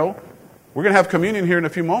 and, we're going to have communion here in a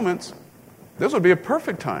few moments. This would be a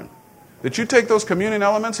perfect time that you take those communion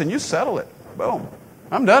elements and you settle it. Boom.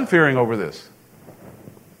 I'm done fearing over this.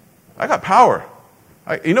 I got power.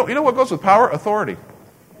 You know what goes with power? Authority.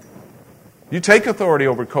 You take authority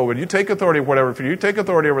over COVID. You take authority over whatever. You take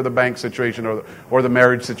authority over the bank situation or the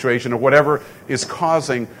marriage situation or whatever is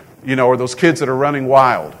causing, or those kids that are running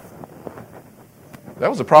wild. That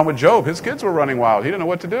was the problem with Job. His kids were running wild. He didn't know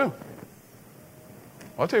what to do.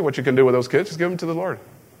 I'll tell you what you can do with those kids. Just give them to the Lord.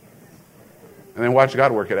 And then watch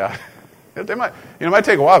God work it out. It might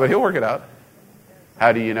take a while, but he'll work it out.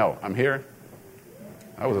 How do you know? I'm here.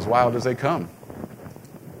 I was as wild as they come.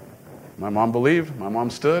 My mom believed. My mom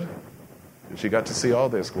stood. And she got to see all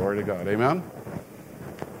this. Glory to God. Amen?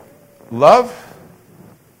 Love.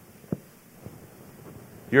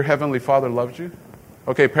 Your Heavenly Father loves you.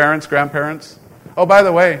 Okay, parents, grandparents. Oh, by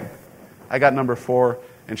the way, I got number 4,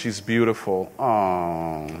 and she's beautiful.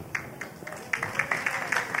 Oh,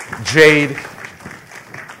 Jade.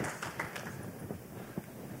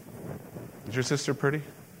 Is your sister pretty?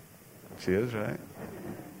 She is, right?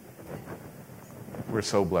 We're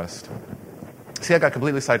so blessed. See, I got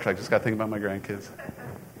completely sidetracked. Just got to think about my grandkids.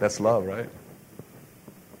 That's love, right?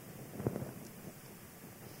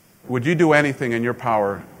 Would you do anything in your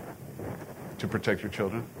power to protect your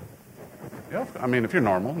children? Yeah, I mean, if you're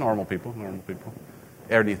normal people.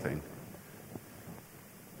 Anything.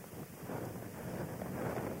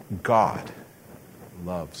 God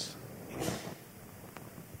loves you.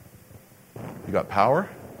 You got power,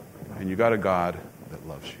 and you got a God that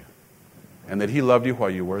loves you. And that he loved you while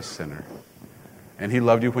you were a sinner. And he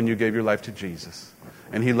loved you when you gave your life to Jesus.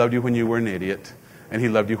 And he loved you when you were an idiot. And he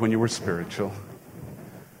loved you when you were spiritual.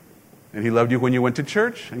 And he loved you when you went to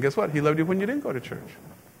church. And guess what? He loved you when you didn't go to church.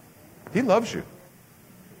 He loves you.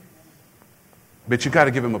 But you got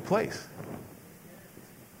to give him a place.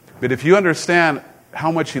 But if you understand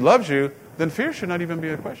how much he loves you, then fear should not even be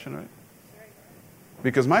a question, right?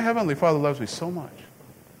 Because my Heavenly Father loves me so much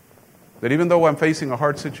that even though I'm facing a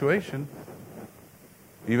hard situation,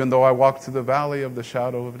 even though I walk through the valley of the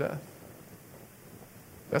shadow of death.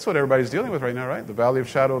 That's what everybody's dealing with right now, right? The valley of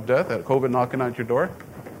shadow of death, that COVID knocking at your door.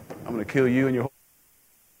 I'm going to kill you and your whole...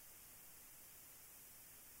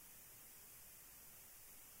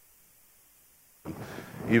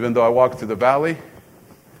 Even though I walk through the valley,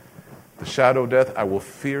 the shadow of death, I will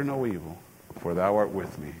fear no evil, for thou art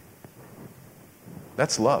with me.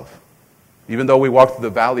 That's love. Even though we walk through the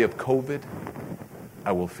valley of COVID,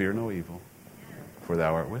 I will fear no evil, for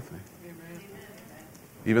thou art with me. Amen.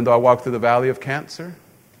 Even though I walk through the valley of cancer,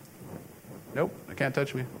 nope, it can't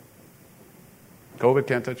touch me. COVID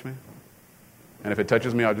can't touch me. And if it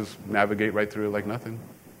touches me, I'll just navigate right through it like nothing.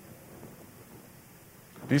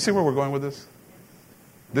 Do you see where we're going with this?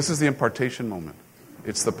 This is the impartation moment.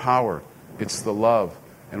 It's the power. It's the love.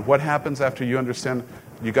 And what happens after you understand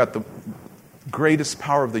you got the greatest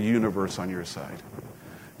power of the universe on your side?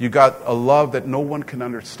 You got a love that no one can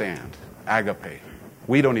understand. Agape.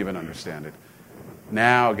 We don't even understand it.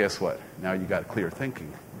 Now, guess what? Now you got clear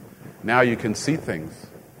thinking. Now you can see things.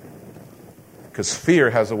 Because fear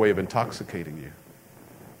has a way of intoxicating you.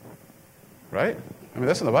 Right? I mean,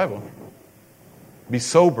 that's in the Bible. Be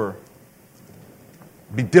sober.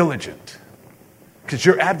 Be diligent. Because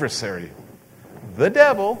your adversary, the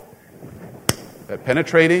devil, that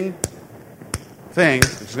penetrating thing,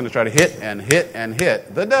 which is going to try to hit and hit and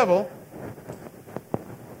hit, the devil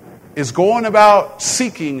is going about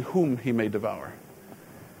seeking whom he may devour.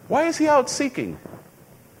 Why is he out seeking?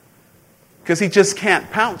 Because he just can't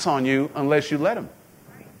pounce on you unless you let him.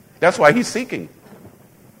 That's why he's seeking.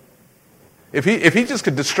 If he just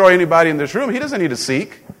could destroy anybody in this room, he doesn't need to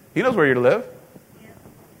seek. He knows where you're to live.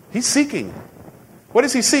 He's seeking. What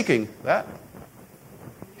is he seeking? That.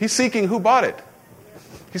 He's seeking who bought it.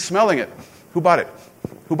 He's smelling it. Who bought it?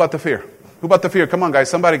 Who bought the fear? Who bought the fear? Come on, guys.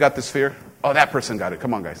 Somebody got this fear. Oh, that person got it.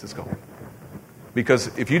 Come on, guys. Let's go. Because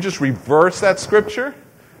if you just reverse that scripture,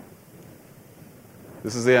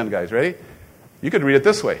 this is the end, guys. Ready? You could read it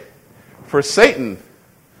this way. For Satan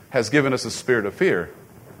has given us a spirit of fear,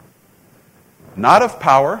 not of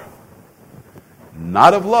power,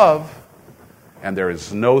 not of love, and there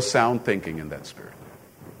is no sound thinking in that spirit.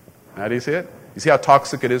 Now, do you see it? You see how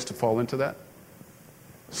toxic it is to fall into that?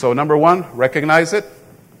 So, number one, recognize it.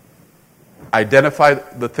 Identify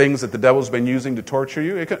the things that the devil's been using to torture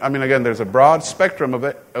you. Again, there's a broad spectrum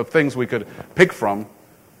of things we could pick from.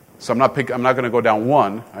 So I'm not going to go down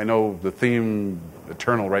one. I know the theme,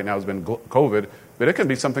 eternal, right now has been COVID, but it can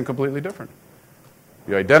be something completely different.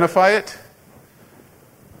 You identify it,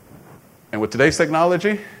 and with today's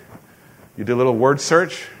technology, you do a little word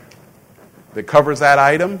search that covers that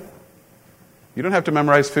item. You don't have to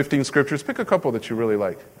memorize 15 scriptures. Pick a couple that you really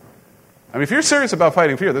like. I mean, if you're serious about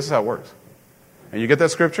fighting fear, this is how it works. And you get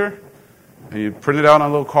that scripture, and you print it out on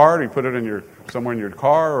a little card, or you put it in somewhere in your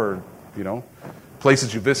car, or,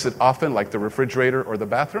 places you visit often, like the refrigerator or the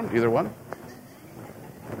bathroom, either one.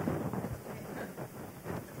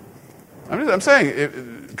 I'm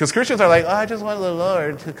saying, because Christians are like, I just want the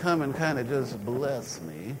Lord to come and kind of just bless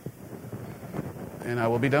me, and I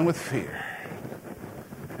will be done with fear.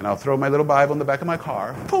 And I'll throw my little Bible in the back of my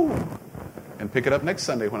car, boom, and pick it up next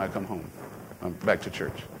Sunday when I come home. I'm back to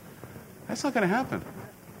church. That's not going to happen.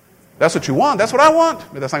 That's what you want. That's what I want.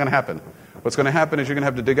 But that's not going to happen. What's going to happen is you're going to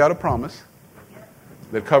have to dig out a promise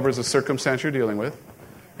that covers the circumstance you're dealing with.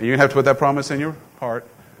 And you're going to have to put that promise in your heart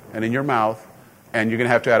and in your mouth. And you're going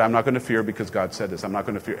to have to add, I'm not going to fear because God said this. I'm not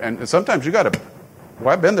going to fear. And sometimes you got to, well,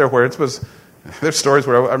 I've been there where there's stories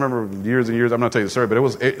where I remember years and years, I'm not telling you the story,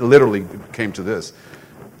 but it literally came to this.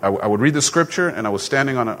 I would read the scripture, and I was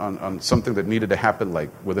standing on something that needed to happen like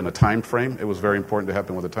within a time frame. It was very important to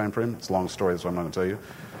happen with a time frame. It's a long story, so I'm not going to tell you.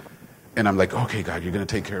 And I'm like, okay, God, you're going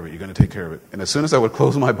to take care of it. You're going to take care of it. And as soon as I would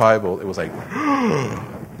close my Bible, it was like,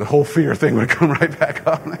 the whole fear thing would come right back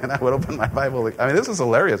up. And I would open my Bible. I mean, this is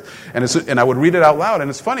hilarious. And I would read it out loud. And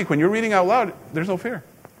it's funny, when you're reading out loud, there's no fear.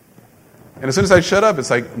 And as soon as I shut up, it's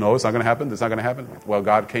like, no, it's not going to happen. It's not going to happen. Well,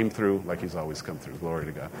 God came through like he's always come through. Glory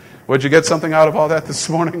to God. Would you get something out of all that this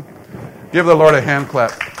morning? Give the Lord a hand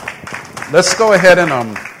clap. Let's go ahead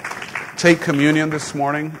and take communion this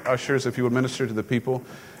morning. Ushers, if you would minister to the people.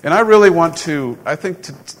 And I really want to,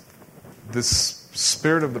 this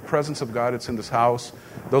spirit of the presence of God, it's in this house.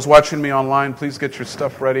 Those watching me online, please get your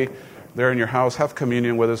stuff ready there in your house. Have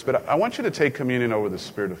communion with us. But I want you to take communion over the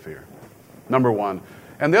spirit of fear. Number one.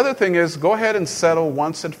 And the other thing is, go ahead and settle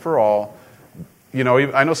once and for all. You know,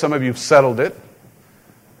 I know some of you have settled it.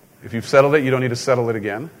 If you've settled it, you don't need to settle it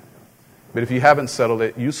again. But if you haven't settled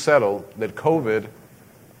it, you settle that COVID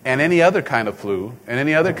and any other kind of flu and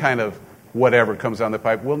any other kind of whatever comes down the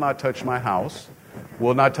pipe will not touch my house,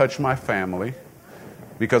 will not touch my family,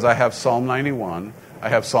 because I have Psalm 91, I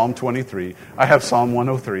have Psalm 23, I have Psalm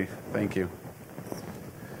 103. Thank you.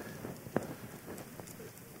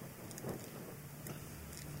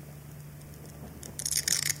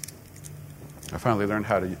 I finally learned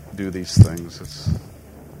how to do these things.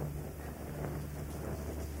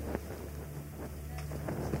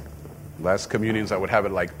 Last communions, I would have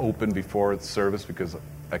it like open before the service because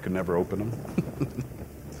I could never open them.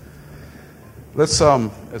 Let's,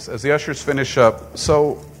 as the ushers finish up,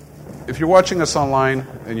 so if you're watching us online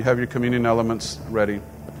and you have your communion elements ready,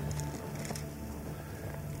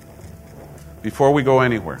 before we go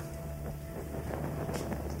anywhere,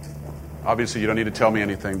 obviously you don't need to tell me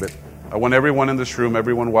anything, but I want everyone in this room,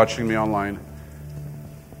 everyone watching me online,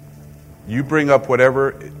 you bring up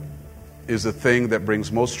whatever is the thing that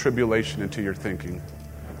brings most tribulation into your thinking,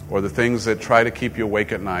 or the things that try to keep you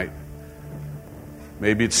awake at night.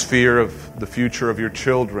 Maybe it's fear of the future of your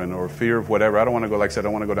children, or fear of whatever. I don't want to go, like I said, I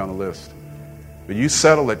don't want to go down the list. But you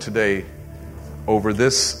settle it today over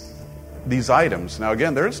these items. Now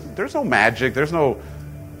again, there's no magic,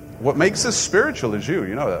 what makes this spiritual is you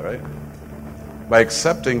know that, right? By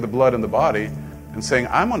accepting the blood in the body and saying,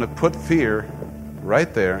 I'm going to put fear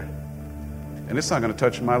right there, and it's not going to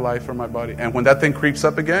touch my life or my body. And when that thing creeps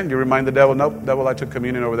up again, you remind the devil, nope, devil, I took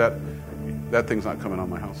communion over that. That thing's not coming on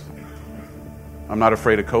my house. I'm not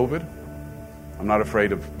afraid of COVID. I'm not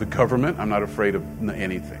afraid of the government. I'm not afraid of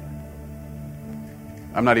anything.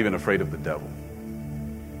 I'm not even afraid of the devil,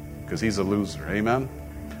 because he's a loser. Amen?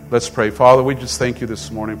 Let's pray. Father, we just thank you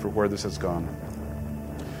this morning for where this has gone.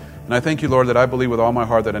 And I thank you, Lord, that I believe with all my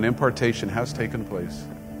heart that an impartation has taken place.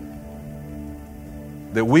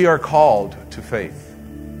 That we are called to faith.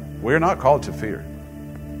 We are not called to fear.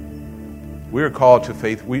 We are called to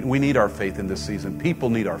faith. We need our faith in this season. People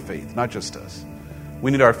need our faith, not just us.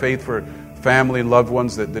 We need our faith for family and loved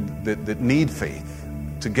ones that need faith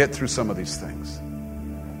to get through some of these things.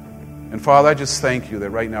 And Father, I just thank you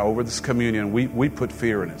that right now over this communion, we put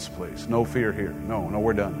fear in its place. No fear here. No,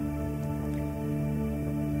 we're done.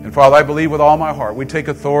 And Father, I believe with all my heart, we take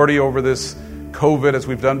authority over this COVID as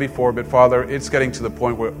we've done before, but Father, it's getting to the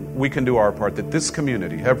point where we can do our part, that this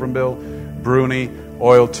community, Heveronville, Bruni,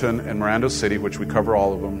 Oilton, and Miranda City, which we cover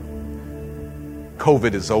all of them,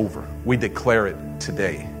 COVID is over. We declare it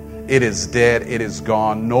today. It is dead. It is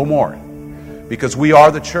gone. No more. Because we are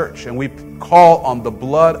the church, and we call on the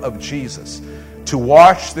blood of Jesus to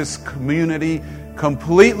wash this community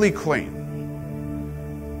completely clean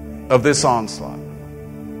of this onslaught.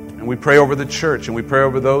 And we pray over the church, and we pray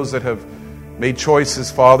over those that have made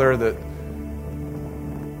choices, Father, that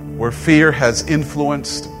where fear has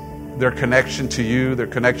influenced their connection to you, their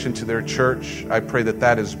connection to their church. I pray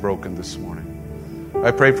that is broken this morning.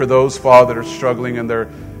 I pray for those, Father, that are struggling in their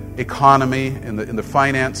economy, in the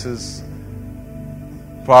finances.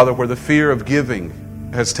 Father, where the fear of giving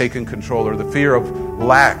has taken control, or the fear of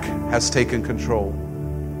lack has taken control.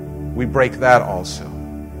 We break that also.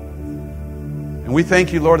 And we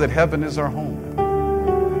thank you, Lord, that heaven is our home.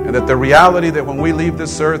 And And that the reality that when we leave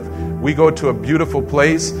this earth, we go to a beautiful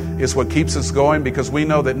place is what keeps us going, because we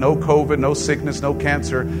know that no COVID, no sickness, no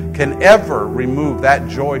cancer can ever remove that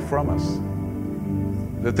joy from us.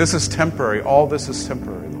 That this is temporary. All this is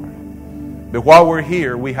temporary, Lord. But while we're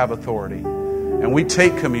here, we have authority. And we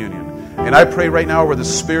take communion. And I pray right now over the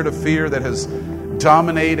spirit of fear that has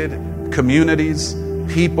dominated communities,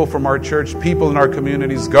 people from our church, people in our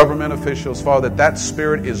communities, government officials, Father, that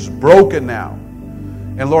spirit is broken now.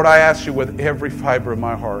 And Lord, I ask you with every fiber of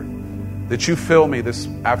my heart that you fill me this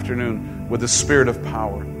afternoon with the spirit of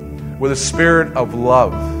power, with a spirit of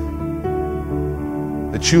love.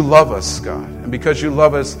 That you love us, God. And because you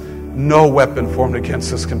love us, no weapon formed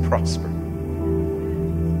against us can prosper.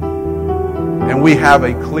 And we have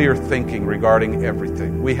a clear thinking regarding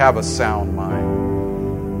everything. We have a sound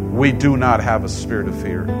mind. We do not have a spirit of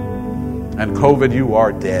fear. And COVID, you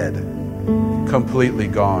are dead. Completely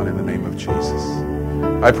gone in the name of Jesus.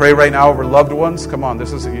 I pray right now over loved ones. Come on,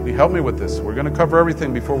 help me with this. We're going to cover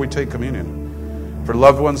everything before we take communion. For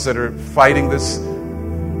loved ones that are fighting this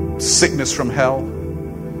sickness from hell.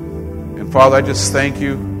 And Father, I just thank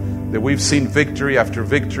you that we've seen victory after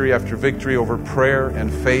victory after victory over prayer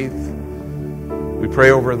and faith. We pray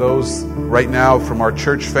over those right now from our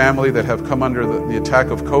church family that have come under the attack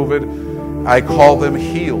of COVID. I call them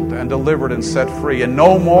healed and delivered and set free, and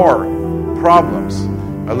no more problems.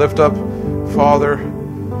 I lift up Father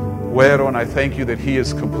Güero, and I thank you that he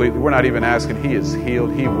is completely, we're not even asking, he is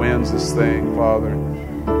healed. He wins this thing, Father.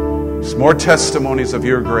 Just more testimonies of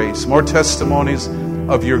your grace, more testimonies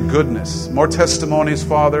of your goodness, more testimonies,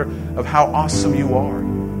 Father, of how awesome you are.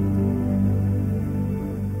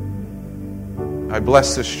 I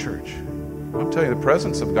bless this church. I'm telling you, the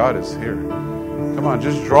presence of God is here. Come on,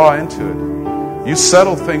 just draw into it. You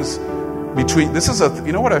settle things between. This is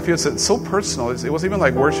you know what I feel? It's so personal. It wasn't even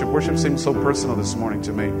like worship. Worship seemed so personal this morning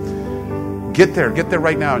to me. Get there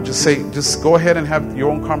right now. Just go ahead and have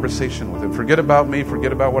your own conversation with Him. Forget about me.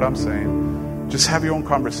 Forget about what I'm saying. Just have your own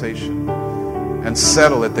conversation and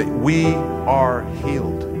settle it that we are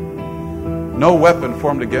healed. No weapon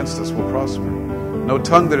formed against us will prosper. No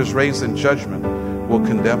tongue that is raised in judgment will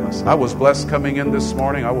condemn us. I was blessed coming in this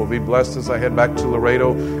morning. I will be blessed as I head back to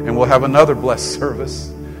Laredo, and we'll have another blessed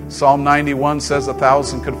service. Psalm 91 says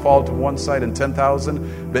 1,000 could fall to one side and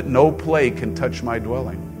 10,000, but no plague can touch my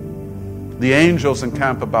dwelling. The angels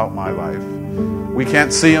encamp about my life. We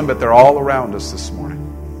can't see them, but they're all around us this morning.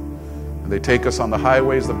 And they take us on the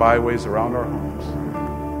highways, the byways, around our homes.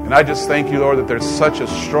 And I just thank you, Lord, that there's such a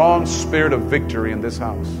strong spirit of victory in this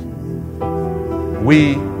house.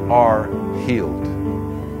 We are healed.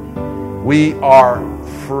 We are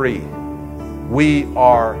free. We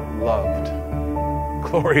are loved.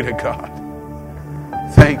 Glory to God.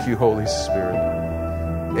 Thank you, Holy Spirit.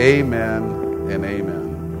 Amen and amen.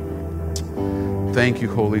 Thank you,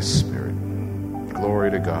 Holy Spirit.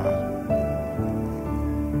 Glory to God.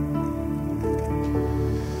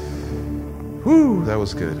 Whew, that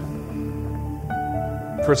was good.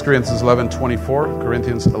 1 Corinthians 11:24.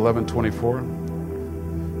 Corinthians 11:24.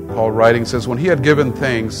 Paul writing says, when he had given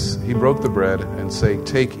thanks, he broke the bread and said,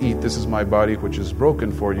 take, eat, this is my body which is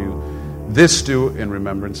broken for you. This do in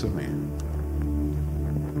remembrance of me.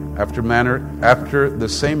 After the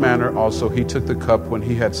same manner also he took the cup when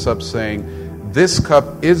he had supped, saying, this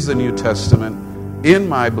cup is the New Testament in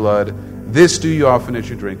my blood. This do you often as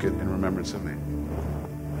you drink it in remembrance of me.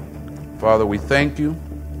 Father, we thank you.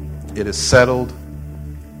 It is settled.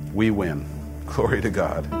 We win. Glory to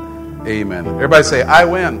God. Amen. Everybody say, I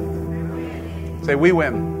win. Say, we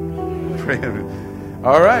win.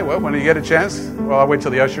 All right. Well, when you get a chance, well, I'll wait till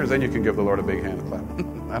the ushers, then you can give the Lord a big hand clap. I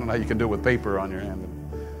don't know how you can do it with paper on your hand.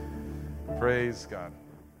 Praise God.